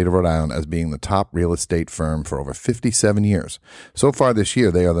across the state of Rhode Island as being the top real estate firm for over 57 years. So far this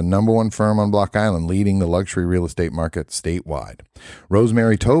year, they are the #1 firm on Block Island, leading the luxury real estate market statewide.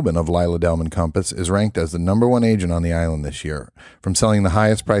 Rosemary Tobin of Lila Delman Compass is ranked as the #1 agent on the island this year. From selling the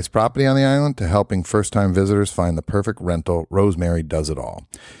highest priced property on the island to helping first-time visitors find the perfect rental, Rosemary does it all.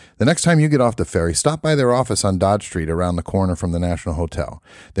 The next time you get off the ferry, stop by their office on Dodge Street around the corner from the National Hotel.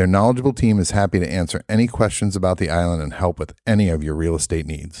 Their knowledgeable team is happy to answer any questions about the island and help with any of your real estate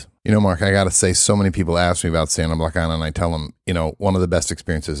needs. You know, Mark, I got to say, so many people ask me about staying on Block Island, and I tell them, you know, one of the best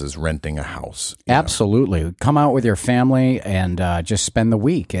experiences is renting a house. Absolutely. Come out with your family and just spend the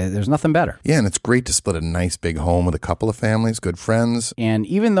week. There's nothing better. Yeah, and it's great to split a nice big home with a couple of families, good friends. And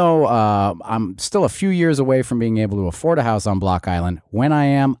even though I'm still a few years away from being able to afford a house on Block Island, when I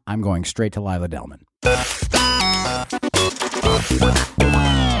am, I'm going straight to Lila Delman.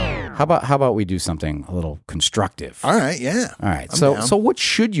 How about we do something a little constructive? All right, yeah. All right. So what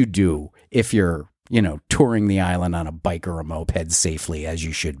should you do if you're, touring the island on a bike or a moped safely, as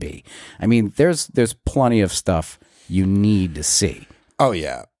you should be? I mean, there's plenty of stuff you need to see. Oh,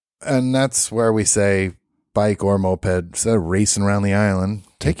 yeah. And that's where we say bike or moped, instead of racing around the island,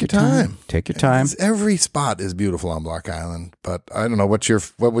 take your time. Take your time. Every spot is beautiful on Block Island, but I don't know, what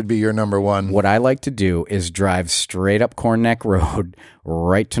would be your #1? What I like to do is drive straight up Corn Neck Road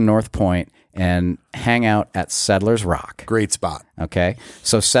right to North Point and hang out at Settlers Rock. Great spot. Okay.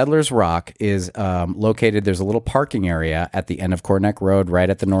 So Settlers Rock is located, there's a little parking area at the end of Corn Neck Road right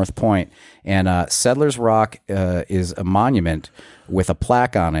at the North Point. And Settlers Rock is a monument with a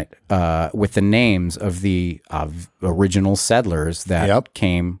plaque on it with the names of the original settlers that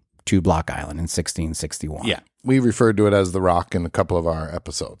came to Block Island in 1661. Yeah. We referred to it as the Rock in a couple of our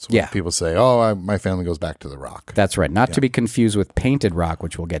episodes. Yeah. People say, my family goes back to the Rock. That's right. Not to be confused with Painted Rock,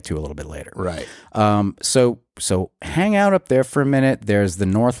 which we'll get to a little bit later. Right. So hang out up there for a minute. There's the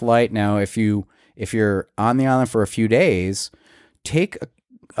North Light. Now, if you're on the island for a few days, take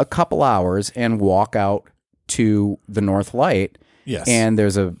a couple hours and walk out to the North Light. Yes. And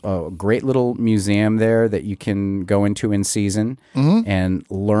there's a great little museum there that you can go into in season and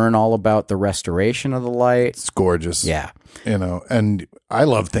learn all about the restoration of the light. It's gorgeous. Yeah. And I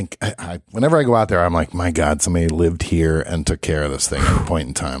love whenever I go out there, I'm like, my God, somebody lived here and took care of this thing at a point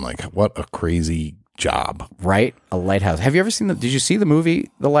in time. Like, what a crazy job. Right? A lighthouse. Have you ever seen did you see the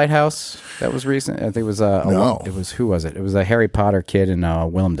movie The Lighthouse? That was recent. I think it was no. It was, who was it? It was a Harry Potter kid and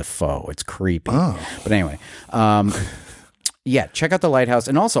Willem Dafoe. It's creepy. Oh. But anyway, yeah, check out the lighthouse.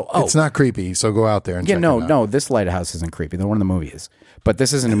 And also, it's not creepy, so go out there and check it out. No, this lighthouse isn't creepy. The one in the movie is. But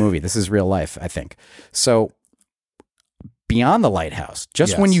this isn't a movie. This is real life, I think. So beyond the lighthouse,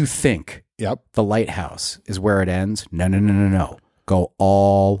 just when you think the lighthouse is where it ends, no. Go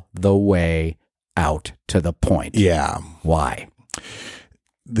all the way out to the point. Yeah. Why?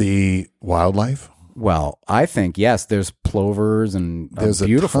 The wildlife? Well, I think, yes, there's plovers and there's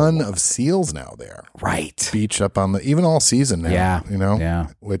a ton of seals now there. Right. Beached up on even all season now. Yeah. Yeah.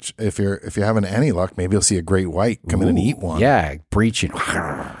 Which if you're having any luck, maybe you'll see a great white come in and eat one. Yeah. Breaching.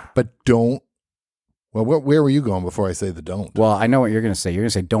 But don't. Well, where were you going before I say the don't? Well, I know what you're going to say. You're going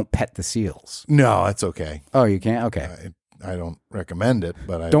to say don't pet the seals. No, that's okay. Oh, you can't? Okay. I don't recommend it,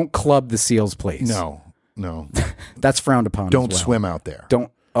 but don't club the seals, please. No. That's frowned upon. Don't swim out there. Don't.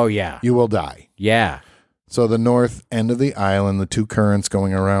 Oh, yeah. You will die. Yeah. So the north end of the island, the two currents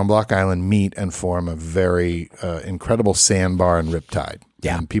going around Block Island meet and form a very incredible sandbar and riptide.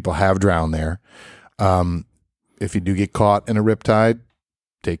 Yeah. And people have drowned there. If you do get caught in a riptide,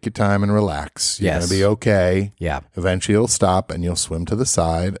 take your time and relax. You're going to be okay. Yeah. Eventually it'll stop and you'll swim to the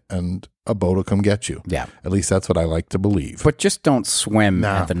side and a boat will come get you. Yeah. At least that's what I like to believe. But just don't swim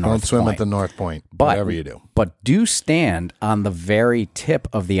at the North Point. Don't swim at the North Point, whatever you do. But do stand on the very tip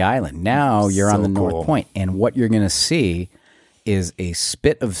of the island. Now you're on the North Point, and what you're going to see is a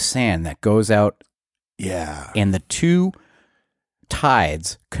spit of sand that goes out. Yeah. And the two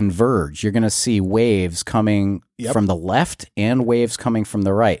tides converge. You're going to see waves coming from the left and waves coming from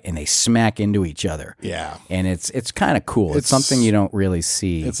the right, and they smack into each other. Yeah. And it's kind of cool. It's something you don't really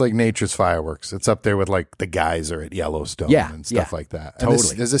see. It's like nature's fireworks. It's up there with like the geyser at Yellowstone and stuff like that. And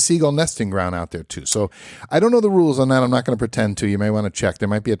totally. There's a seagull nesting ground out there too. So I don't know the rules on that. I'm not going to pretend to. You may want to check. There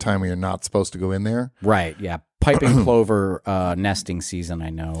might be a time where you're not supposed to go in there. Right. Yeah. Piping plover nesting season, I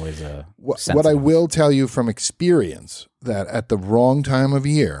know, is a what I will tell you from experience, that at the wrong time of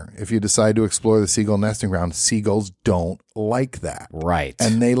year, if you decide to explore the seagull nesting ground, seagulls don't like that. Right.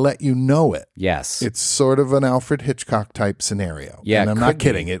 And they let you know it. Yes. It's sort of an Alfred Hitchcock type scenario. Yeah. And I'm not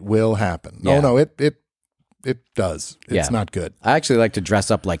kidding. It will happen. Yeah. Oh, no, it does. It's not good. I actually like to dress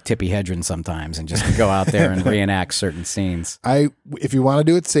up like Tippi Hedren sometimes and just go out there and reenact certain scenes. If you want to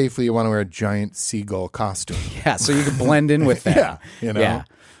do it safely, you want to wear a giant seagull costume. Yeah, so you can blend in with that. Yeah.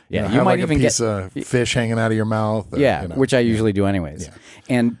 Yeah, you might even get a piece of fish hanging out of your mouth. Or, which I usually do anyways. Yeah.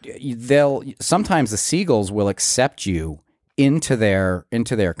 And sometimes the seagulls will accept you into their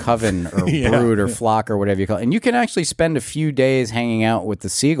coven or brood or flock or whatever you call it. And you can actually spend a few days hanging out with the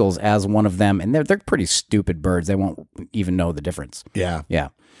seagulls as one of them. And they're pretty stupid birds. They won't even know the difference. Yeah. Yeah.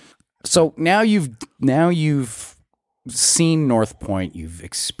 So now you've seen North Point, you've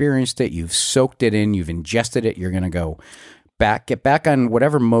experienced it, you've soaked it in, you've ingested it. You're going to get back on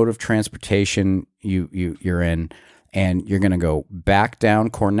whatever mode of transportation you're in. And you're going to go back down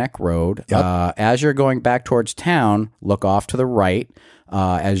Corneck Road. Yep. As you're going back towards town, look off to the right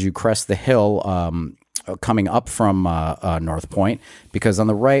as you crest the hill coming up from North Point, because on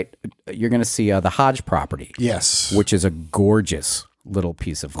the right, you're going to see the Hodge property. Yes. Which is a gorgeous little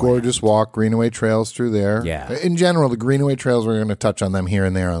piece of gorgeous land. Walk, Greenaway trails through there. Yeah. In general, the Greenaway trails, we're going to touch on them here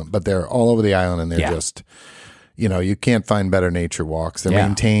and there, but they're all over the island, and they're just, you can't find better nature walks. They're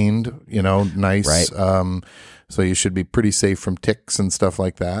maintained, nice. Right. So you should be pretty safe from ticks and stuff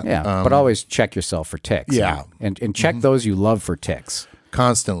like that. Yeah, but always check yourself for ticks. Yeah. And check those you love for ticks.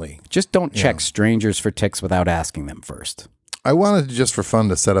 Constantly. Just don't check strangers for ticks without asking them first. I wanted just for fun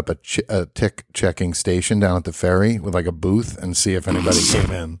to set up a tick checking station down at the ferry with like a booth and see if anybody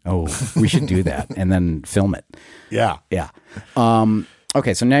came in. Oh, we should do that and then film it. Yeah. Yeah.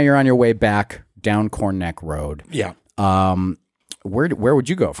 Okay, so now you're on your way back down Corneck Road. Yeah. Where would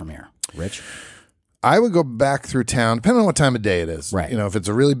you go from here, Rich? I would go back through town, depending on what time of day it is. Right. If it's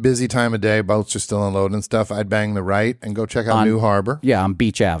a really busy time of day, boats are still unloading and stuff, I'd bang the right and go check out New Harbor. Yeah, on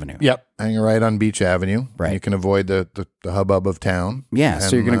Beach Avenue. Yep. Hang a right on Beach Avenue. Right. And you can avoid the hubbub of town. Yeah,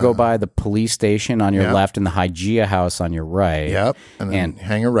 so you're going to go by the police station on your left and the Hygeia house on your right. Yep. And then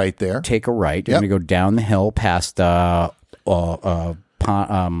hang a right there. Take a right. You're going to go down the hill past the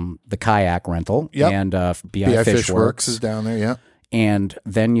kayak rental. Yep. And BI Fish Works is down there, yeah. And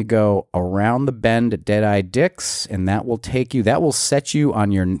then you go around the bend at Deadeye Dick's, and that will set you on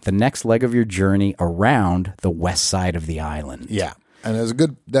the next leg of your journey around the west side of the island. Yeah. And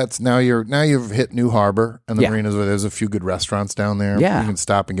there's now you've hit New Harbor and the marinas where there's a few good restaurants down there. Yeah. You can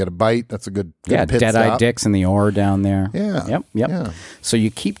stop and get a bite. That's a good pit Deadeye Dick's and the Ore down there. Yeah. Yep. Yeah. So you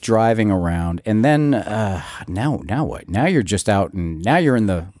keep driving around, and then now what? Now you're just out, and now you're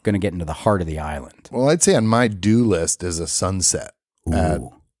going to get into the heart of the island. Well, I'd say on my do list is a sunset at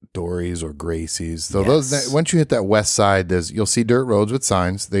Dory's or Gracie's. So once you hit that west side, you'll see dirt roads with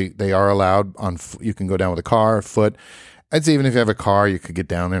signs. They are allowed you can go down with a car, foot. I'd say even if you have a car, you could get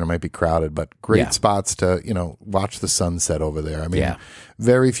down there and it might be crowded, but great spots to, watch the sunset over there. I mean,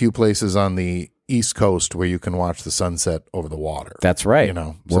 very few places on the East Coast where you can watch the sunset over the water. That's right.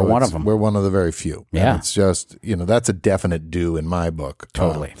 We're one of them. We're one of the very few. Yeah. And it's just, that's a definite do in my book.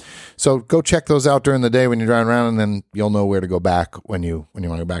 Totally. So go check those out during the day when you're driving around, and then you'll know where to go back when you want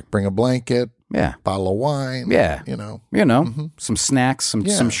to go back. Bring a blanket. Yeah. Bottle of wine. Yeah. Some snacks, some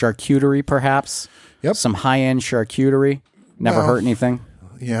charcuterie perhaps. Yep. Some high-end charcuterie. Never hurt anything.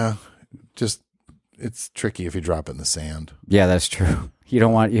 Yeah. Just it's tricky if you drop it in the sand. Yeah, that's true. You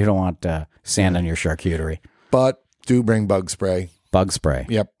don't want sand on your charcuterie. But do bring bug spray. Bug spray.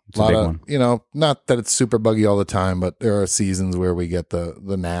 Yep. It's a big one. Not that it's super buggy all the time, but there are seasons where we get the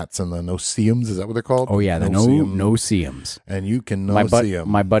gnats and the no-see-ums. Is that what they're called? Oh, yeah, the no-see-ums. And you can no-see them.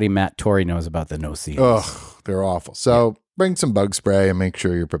 My buddy Matt Torrey knows about the no-see-ums. Ugh, they're awful. So bring some bug spray and make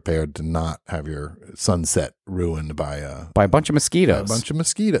sure you're prepared to not have your sunset ruined by a bunch of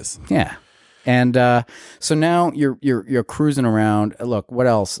mosquitoes. Yeah. And so now you're cruising around. Look, what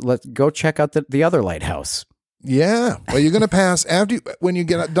else? Let's go check out the other lighthouse. Yeah. Well, you're going to pass when you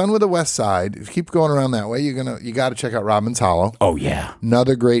get done with the west side. If you keep going around that way, you got to check out Robin's Hollow. Oh yeah.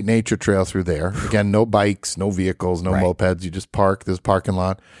 Another great nature trail through there. Again, no bikes, no vehicles, no mopeds. You just park. There's a parking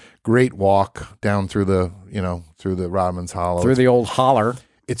lot. Great walk down through the Robin's Hollow. Through the old holler.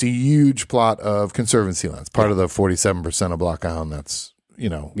 It's a huge plot of conservancy land. It's part of the 47% of Block Island that's,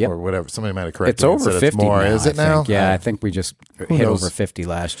 or whatever. Somebody might have corrected It's over 50 more. now, Is it now? Yeah, I think we just hit over 50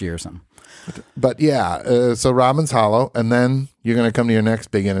 last year or something. But so Robin's Hollow, and then you're going to come to your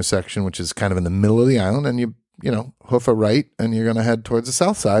next big intersection, which is kind of in the middle of the island, and you hoof a right, and you're going to head towards the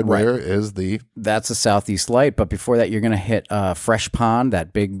south side, where is That's the Southeast Light, but before that, you're going to hit Fresh Pond.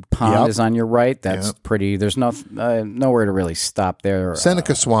 That big pond is on your right. That's pretty. There's nowhere to really stop there.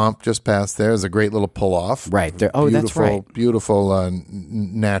 Seneca Swamp, just past there, is a great little pull-off. Right there. Oh, that's right. Beautiful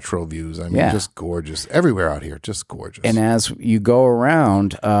natural views. I mean, just gorgeous. Everywhere out here, just gorgeous. And as you go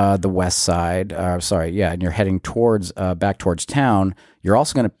around the west side, and you're heading back towards town, you're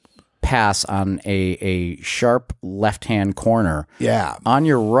also going to pass on a sharp left-hand corner. Yeah. On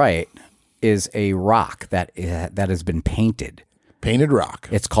your right is a rock that has been painted. Painted rock.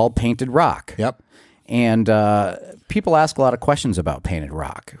 It's called Painted Rock. Yep. And people ask a lot of questions about Painted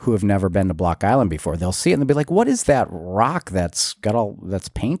Rock who have never been to Block Island before. They'll see it and they'll be like, "What is that rock that's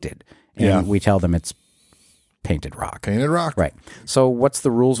painted?" And we tell them it's Painted Rock. Painted Rock. Right. So what's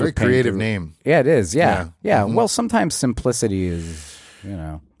the rules Very of Painted Rock? creative name. Yeah, it is. Yeah. Mm-hmm. Well, sometimes simplicity is,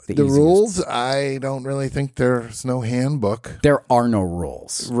 the rules, I don't really think there's no handbook. There are no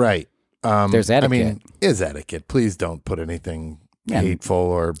rules. Right. There's etiquette. I mean, is etiquette. Please don't put anything hateful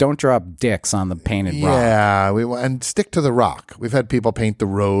or... Don't drop dicks on the painted rock. Yeah, and stick to the rock. We've had people paint the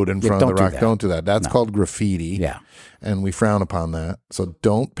road in front of the rock. Don't do that. That's called graffiti. Yeah. And we frown upon that. So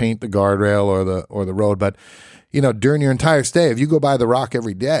don't paint the guardrail or the road. But, during your entire stay, if you go by the rock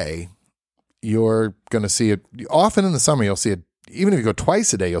every day, you're going to see it. Often in the summer, you'll see it. Even if you go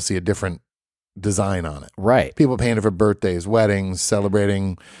twice a day, you'll see a different design on it. Right. People paint it for birthdays, weddings,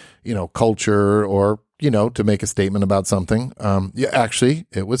 celebrating, culture, or, to make a statement about something. Actually,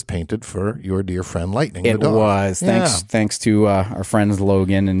 it was painted for your dear friend Lightning. It the dog. Was. Thanks to our friends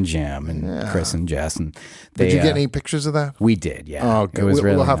Logan and Jim and Chris and Jess. And did you get any pictures of that? We did, yeah. Oh, good.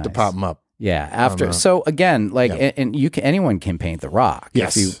 We'll have to pop them up. Yeah. After. So again, and anyone can paint the rock.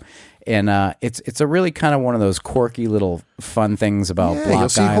 Yes. And it's a really kind of one of those quirky little fun things about Block Island. You'll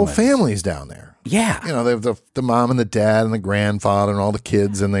see whole families down there. Yeah. They have the mom and the dad and the grandfather and all the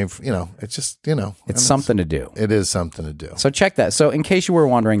kids, and they've, it's just, It's something to do. It is something to do. So check that. So in case you were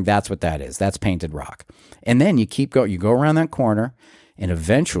wondering, that's what that is. That's Painted Rock. And then you go around that corner, and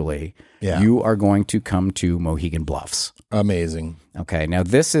eventually you are going to come to Mohegan Bluffs. Amazing. Okay. Now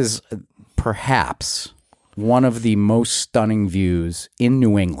this is perhaps one of the most stunning views in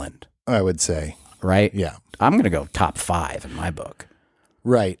New England. I would say. Right? Yeah. I'm going to go top 5 in my book.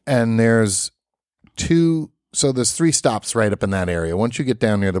 Right. And there's 2 So there's 3 stops right up in that area. Once you get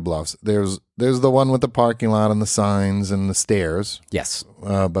down near the bluffs, there's the one with the parking lot and the signs and the stairs. Yes.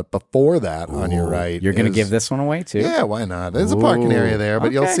 But before that, on your right, you're going to give this one away too? Yeah, why not? There's a parking area there,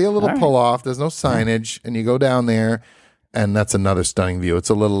 but you'll see a little pull off. There's no signage, and you go down there, and that's another stunning view. It's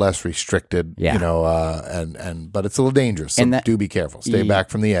a little less restricted, but it's a little dangerous. So do be careful. Stay back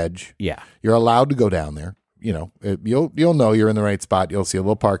from the edge. Yeah, you're allowed to go down there. You'll know you're in the right spot. You'll see a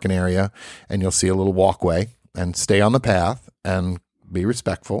little parking area, and you'll see a little walkway. And stay on the path and be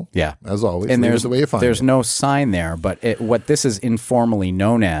respectful. Yeah, as always. And there's the way you find there's no sign there, but what this is informally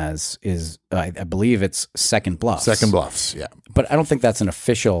known as is, I believe it's Second Bluffs. Second Bluffs, yeah. But I don't think that's an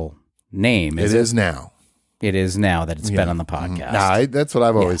official name. It is now. It is now that it's been on the podcast. Nah, that's what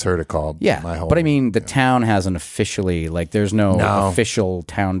I've always heard it called. Yeah, but I mean, the town hasn't officially, there's no official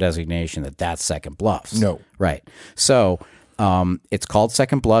town designation that's Second Bluffs. No. Right. So it's called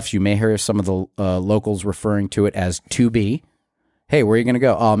Second Bluffs. You may hear some of the locals referring to it as 2B. Hey, where are you going to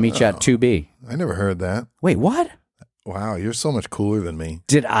go? I'll meet you at 2B. I never heard that. Wait, what? Wow, you're so much cooler than me.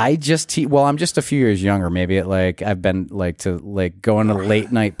 Did I just well, I'm just a few years younger. Maybe I've been going to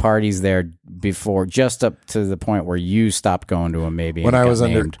late night parties there before, just up to the point where you stopped going to them. Maybe when I was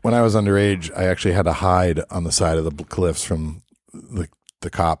underage, I actually had to hide on the side of the cliffs from the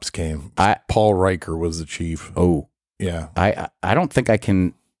cops came. Paul Riker was the chief. Oh. Yeah. I don't think I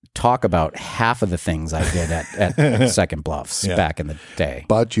can talk about half of the things I did at Second Bluffs back in the day.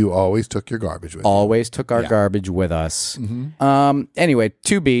 But you always took your garbage with you. Always took our garbage with us. Mm-hmm. Anyway,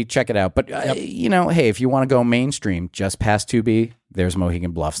 2B, check it out. But, hey, if you want to go mainstream, just past 2B, there's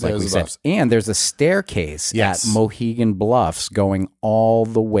Mohegan Bluffs, like we said. And there's a staircase at Mohegan Bluffs going all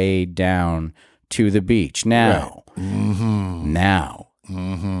the way down to the beach. Now,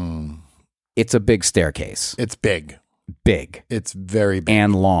 it's a big staircase. It's big. Big. It's very big.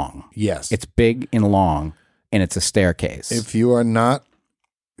 And long. Yes. It's big and long, and it's a staircase. If you are not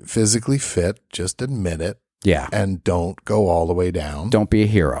physically fit, just admit it. Yeah. And don't go all the way down. Don't be a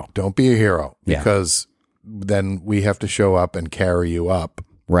hero. Don't be a hero. Because then we have to show up and carry you up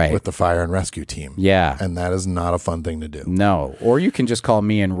with the fire and rescue team. Yeah. And that is not a fun thing to do. No. Or you can just call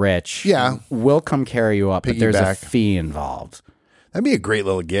me and Rich. Yeah. We'll come carry you up, but there's a fee involved. That'd be a great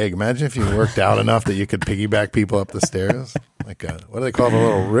little gig. Imagine if you worked out enough that you could piggyback people up the stairs. Like what do they call the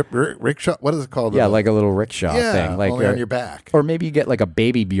little rickshaw? What is it called? Yeah, like a little rickshaw thing. Like only on your back. Or maybe you get like a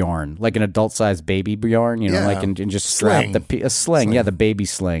baby Bjorn, like an adult-sized baby Bjorn, and just strap a sling. Yeah, the baby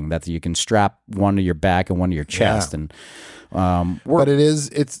sling that you can strap one to your back and one to your chest. And but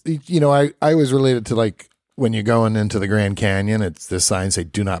it's I always related to when you're going into the Grand Canyon, it's this sign say,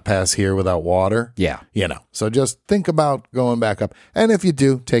 do not pass here without water. Yeah. So just think about going back up. And if you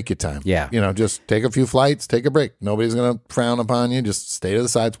do, take your time. Yeah. Just take a few flights, take a break. Nobody's going to frown upon you. Just stay to the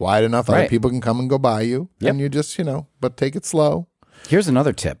sides wide enough. Other people can come and go by you. Yep. And you just, but take it slow. Here's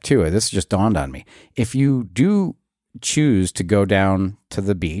another tip too. This just dawned on me. If you do choose to go down to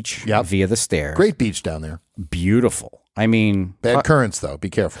the beach via the stairs. Great beach down there. Beautiful. I mean... Bad currents, though. Be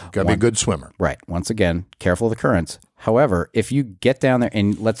careful. Got to be a good swimmer. Right. Once again, careful of the currents. However, if you get down there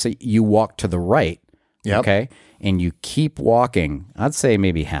and let's say you walk to the right, okay, and you keep walking, I'd say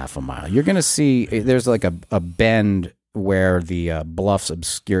maybe half a mile, you're going to see there's like a bend where the bluffs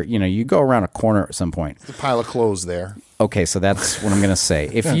obscure. You go around a corner at some point. There's a pile of clothes there. Okay, so that's what I'm going to say.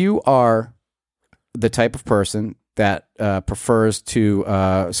 If you are the type of person that prefers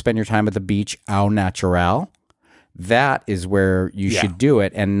to spend your time at the beach au natural, that is where you should do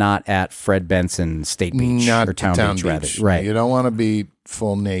it, and not at Fred Benson State Beach or Town Beach. Rather. Right. You don't want to be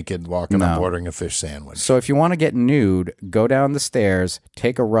full naked walking up ordering a fish sandwich. So if you want to get nude, go down the stairs,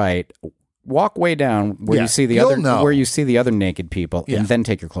 take a right, walk way down where you see the other naked people, and then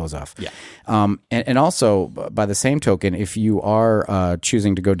take your clothes off. Yeah. And also, by the same token, if you are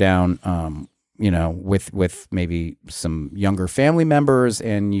choosing to go down. With maybe some younger family members,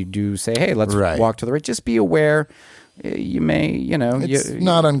 and you do say, hey, let's walk to the right. Just be aware. You may, it's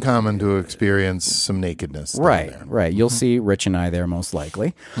not uncommon to experience some nakedness. Right. You'll see Rich and I there most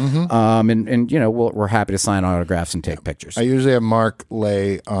likely. Mm-hmm. We're happy to sign autographs and take pictures. I usually have Mark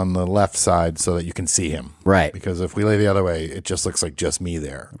lay on the left side so that you can see him. Right. Because if we lay the other way, it just looks like just me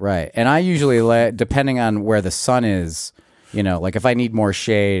there. Right. And I usually lay, depending on where the sun is, if I need more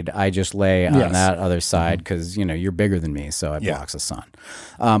shade, I just lay on that other side because, you're bigger than me, so it blocks the sun.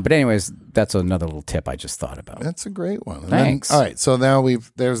 But anyways, that's another little tip I just thought about. That's a great one. Thanks. All right, so now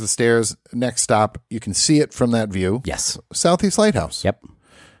there's the stairs. Next stop, you can see it from that view. Yes. Southeast Lighthouse. Yep.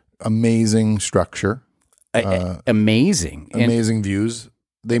 Amazing structure. Amazing views.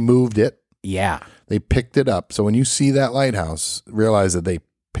 They moved it. Yeah. They picked it up. So when you see that lighthouse, realize that they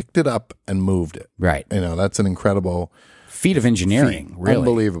picked it up and moved it. Right. That's an incredible feat of engineering. Really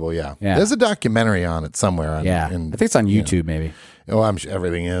unbelievable. Yeah. There's a documentary on it somewhere. I think it's on YouTube. Maybe. Oh, I'm sure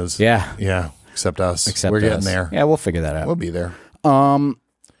everything is. Yeah. Except us. We're getting there. Yeah, we'll figure that out. We'll be there.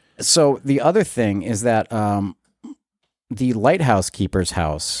 So the other thing is that the lighthouse keeper's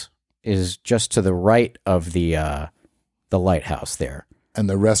house is just to the right of the lighthouse there. And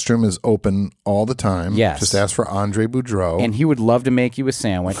the restroom is open all the time. Yes. Just ask for Andre Boudreau. And he would love to make you a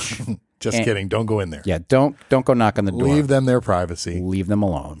sandwich. Just kidding. Don't go in there. Yeah, don't go knock on the door. Leave them their privacy. Leave them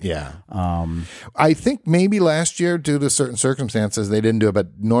alone. Yeah. I think maybe last year, due to certain circumstances, they didn't do it.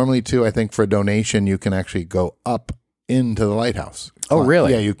 But normally, too, I think for a donation, you can actually go up into the lighthouse. Oh,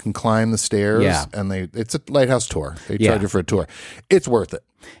 really? Yeah, you can climb the stairs. Yeah. And it's a lighthouse tour. They charge you for a tour. It's worth it.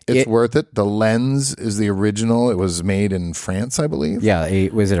 It's worth it. The lens is the original. It was made in France, I believe. Yeah.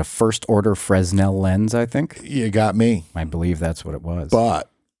 Was it a first order Fresnel lens, I think? You got me. I believe that's what it was.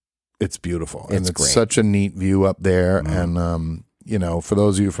 But it's beautiful. It's great. Such a neat view up there. And, for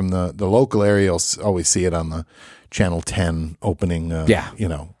those of you from the local area, you'll always see it on the Channel 10 opening,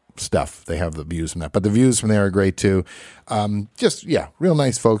 stuff. They have the views from that. But the views from there are great, too. Real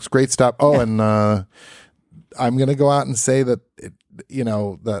nice folks. Great stop. Oh, and I'm going to go out and say that,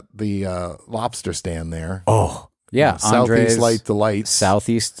 that the lobster stand there. Oh, yeah. Southeast Light Delights.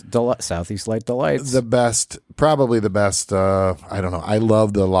 Southeast Light Delights. Probably the best. I don't know. I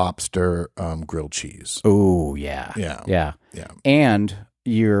love the lobster grilled cheese. Oh, yeah. Yeah. And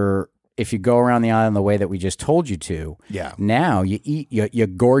if you go around the island the way that we just told you to, now you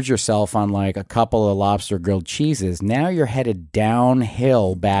gorge yourself on like a couple of lobster grilled cheeses. Now you're headed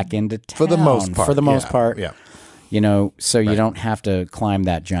downhill back into town. For the most part. Yeah. So you don't have to climb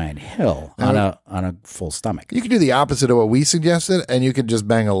that giant hill on a full stomach. You could do the opposite of what we suggested, and you could just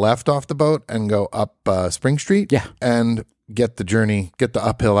bang a left off the boat and go up Spring Street. Yeah. And get the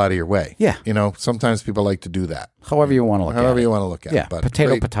uphill out of your way. Yeah. Sometimes people like to do that. However you want to look at it. However you want to look at it. Yeah, But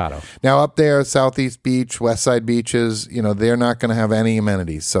potato. Now up there, Southeast Beach, West Side beaches, they're not going to have any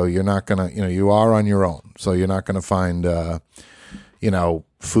amenities. So you're not going to, you are on your own. So you're not going to find,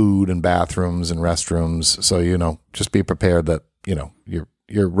 food and bathrooms and restrooms. So, just be prepared that,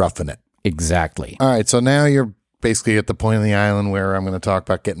 you're roughing it. Exactly. All right. So now you're basically at the point of the island where I'm going to talk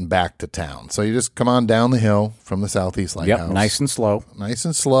about getting back to town. So you just come on down the hill from the Southeast Lighthouse. Yep, nice and slow. Nice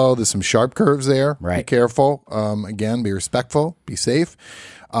and slow. There's some sharp curves there. Right. Be careful. Again, be respectful. Be safe.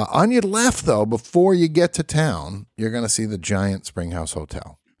 On your left, though, before you get to town, you're going to see the giant Springhouse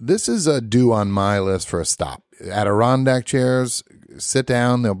Hotel. This is a due on my list for a stop. Adirondack chairs, sit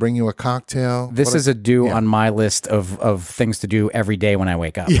down. They'll bring you a cocktail. This is a due on my list of things to do every day when I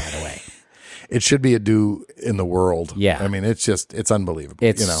wake up, by the way. It should be a do in the world. Yeah. I mean, it's unbelievable.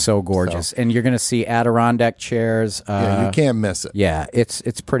 It's so gorgeous. So. And you're going to see Adirondack chairs. You can't miss it. Yeah,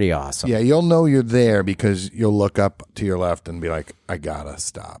 it's pretty awesome. Yeah, you'll know you're there because you'll look up to your left and be like, I got to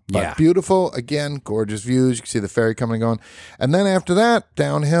stop. But beautiful, again, gorgeous views. You can see the ferry coming and going. And then after that,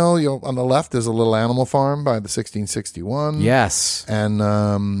 downhill, on the left, there's a little animal farm by the 1661. Yes. And,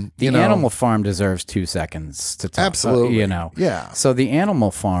 the animal farm deserves 2 seconds to talk. Absolutely. Yeah. So the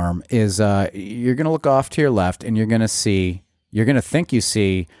animal farm is, you're going to look off to your left and you're going to think you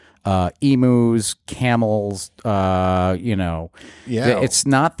see emus, camels, it's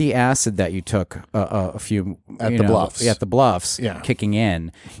not the acid that you took a few at the bluffs. At the bluffs, kicking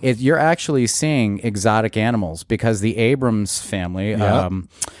in. You're actually seeing exotic animals because the Abrams family,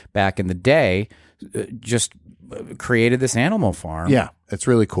 back in the day, just created this animal farm. Yeah, it's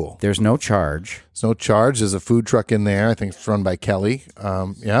really cool. There's no charge. There's no charge. There's a food truck in there. I think it's run by Kelly.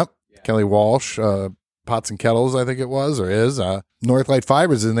 Kelly Walsh. Pots and Kettles, I think it was, or is. Northlight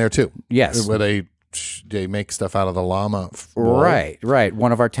Fibers is in there, too. Yes. Where they make stuff out of the llama. Right.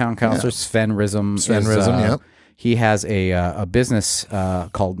 One of our town councilors, Sven Rism. Yep. He has a business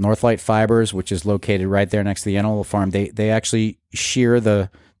called Northlight Fibers, which is located right there next to the animal farm. They actually shear the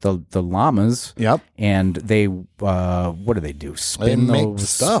llamas. Yep. And they what do they do? Spin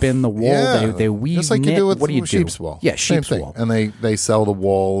the wool. Yeah. They weave. Just like you do with do? sheep's wool. Yeah, sheep's wool. And they sell the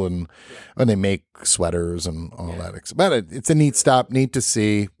wool and they make sweaters and all that. But it's a neat stop, neat to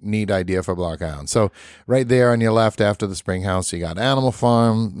see, neat idea for Block Island. So right there on your left after the Springhouse, you got Animal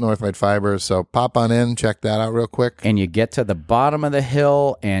Farm, Northlight Fibers. So pop on in, check that out real quick. And you get to the bottom of the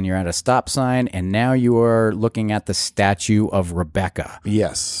hill and you're at a stop sign and now you are looking at the statue of Rebecca.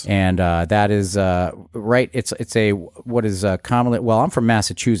 Yes. And that is right. It's a what is commonly, I'm from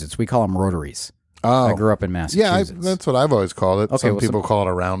Massachusetts. We call them rotaries. Oh. I grew up in Massachusetts. Yeah, that's what I've always called it. Some people call it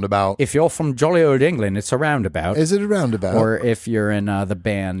a roundabout. If you're from jolly old England, it's a roundabout. Is it a roundabout? Or if you're in the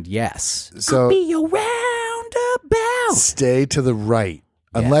band, yes. So I'll be your roundabout. Stay to the right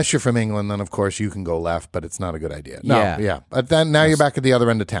Unless you're from England, then of course you can go left, but it's not a good idea. No, But then now you're back at the other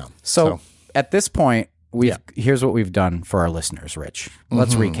end of town. So at this point, here's what we've done for our listeners, Rich.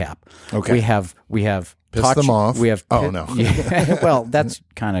 Let's recap. Okay. We have pissed them off. We have no. Well, that's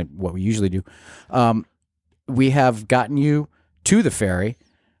kind of what we usually do. We have gotten you to the ferry.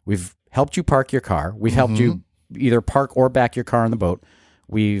 We've helped you park your car. We've helped you either park or back your car on the boat.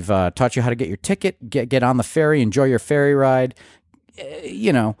 We've taught you how to get your ticket, get on the ferry, enjoy your ferry ride.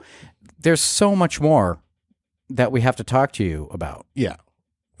 There's so much more that we have to talk to you about. Yeah.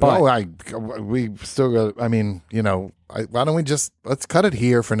 But we still got, why don't we let's cut it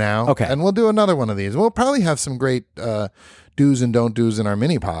here for now. Okay. And we'll do another one of these. We'll probably have some great do's and don't do's in our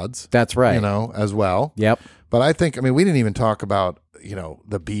mini pods. That's right. As well. Yep. But I think, we didn't even talk about,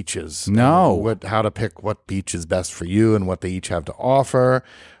 the beaches. No. How to pick what beach is best for you and what they each have to offer.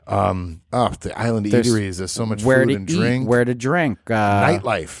 The island eateries. There's so much food and drink. Where to drink.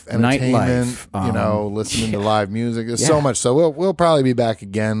 Nightlife, entertainment. Listening to live music. There's so much. So we'll probably be back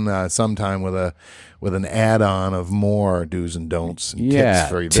again sometime with an add-on of more do's and don'ts and tips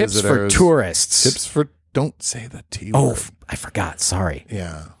for visitors. Tips for tourists. Tips for don't say the T word. Oh, I forgot. Sorry.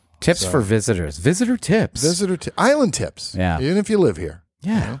 Yeah. Tips for visitors. Visitor tips. Island tips. Yeah. Even if you live here.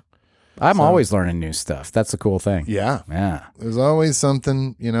 Yeah. I'm always learning new stuff. That's the cool thing. Yeah. Yeah. There's always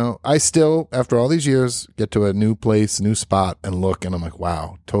something, I still, after all these years, get to a new place, new spot, and look, and I'm like,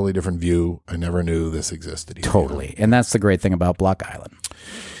 wow, totally different view. I never knew this existed here. Totally. And that's the great thing about Block Island.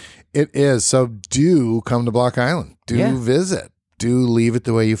 It is. So do come to Block Island. Do visit. Do leave it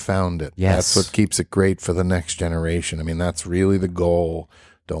the way you found it. Yes. That's what keeps it great for the next generation. That's really the goal.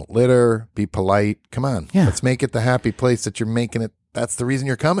 Don't litter. Be polite. Come on. Yeah. Let's make it the happy place that you're making it. That's the reason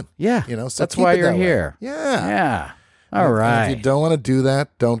you're coming. Yeah. So that's why you're here. Yeah. Yeah. All right. And if you don't want to do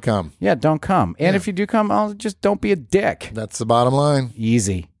that, don't come. Yeah, don't come. And if you do come, just don't be a dick. That's the bottom line.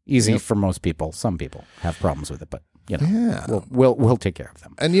 Easy for most people. Some people have problems with it, but Yeah. We'll take care of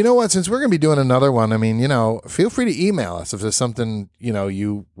them. And you know what? Since we're going to be doing another one, feel free to email us if there's something,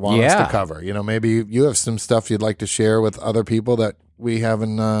 you want us to cover. Maybe you have some stuff you'd like to share with other people that we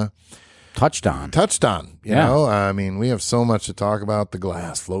haven't touched on. You know, we have so much to talk about. The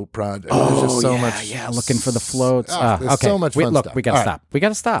Glass Float Project. There's just so much. Yeah, looking for the floats. There's okay. so much fun stuff. We got to stop. We got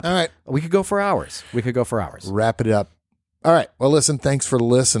to stop. All right. We could go for hours. Wrap it up. All right. Well, listen, thanks for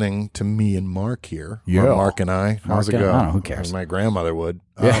listening to me and Mark here. Yeah. Or Mark and I. How's it go? I don't know. Who cares? As my grandmother would.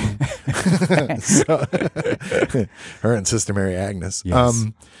 Yeah. Her and Sister Mary Agnes. Yes.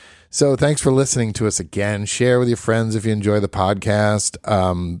 So thanks for listening to us again. Share with your friends if you enjoy the podcast.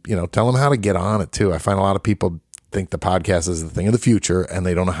 Tell them how to get on it too. I find a lot of people think the podcast is the thing of the future and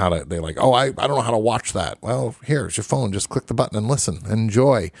they don't know how to, they're like, I don't know how to watch that. Well, here's your phone. Just click the button and listen.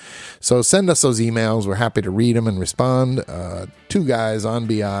 Enjoy. So send us those emails. We're happy to read them and respond.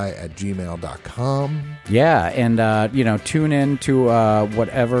 2guysonbi@gmail.com. Yeah. And, tune in to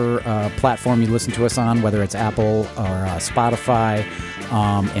whatever platform you listen to us on, whether it's Apple or Spotify,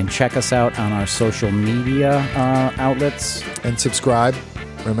 and check us out on our social media outlets. And subscribe.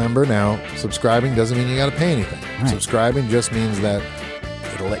 Remember now, subscribing doesn't mean you got to pay anything. Right. Subscribing just means that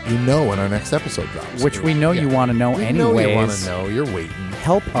it'll let you know when our next episode drops. Which we know you want to know anyways. know you want to know. You're waiting.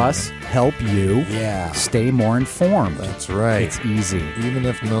 Help us help you stay more informed. That's right. It's easy. Even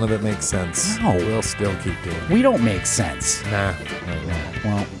if none of it makes sense, we'll still keep doing it. We don't make sense. Nah.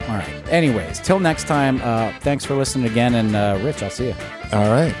 Well, all right. Anyways, till next time, thanks for listening again. And Rich, I'll see you. All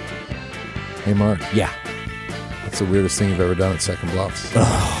right. Hey, Mark. Yeah. What's the weirdest thing you've ever done at Second Bluffs?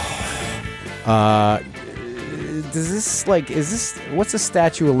 What's the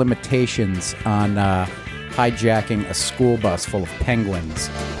statute of limitations on hijacking a school bus full of penguins?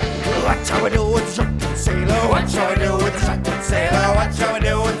 What shall we do with the drunken sailor? What shall we do with the drunken sailor? What shall we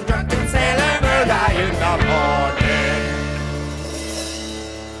do with the drunken sailor? We'll die in the port.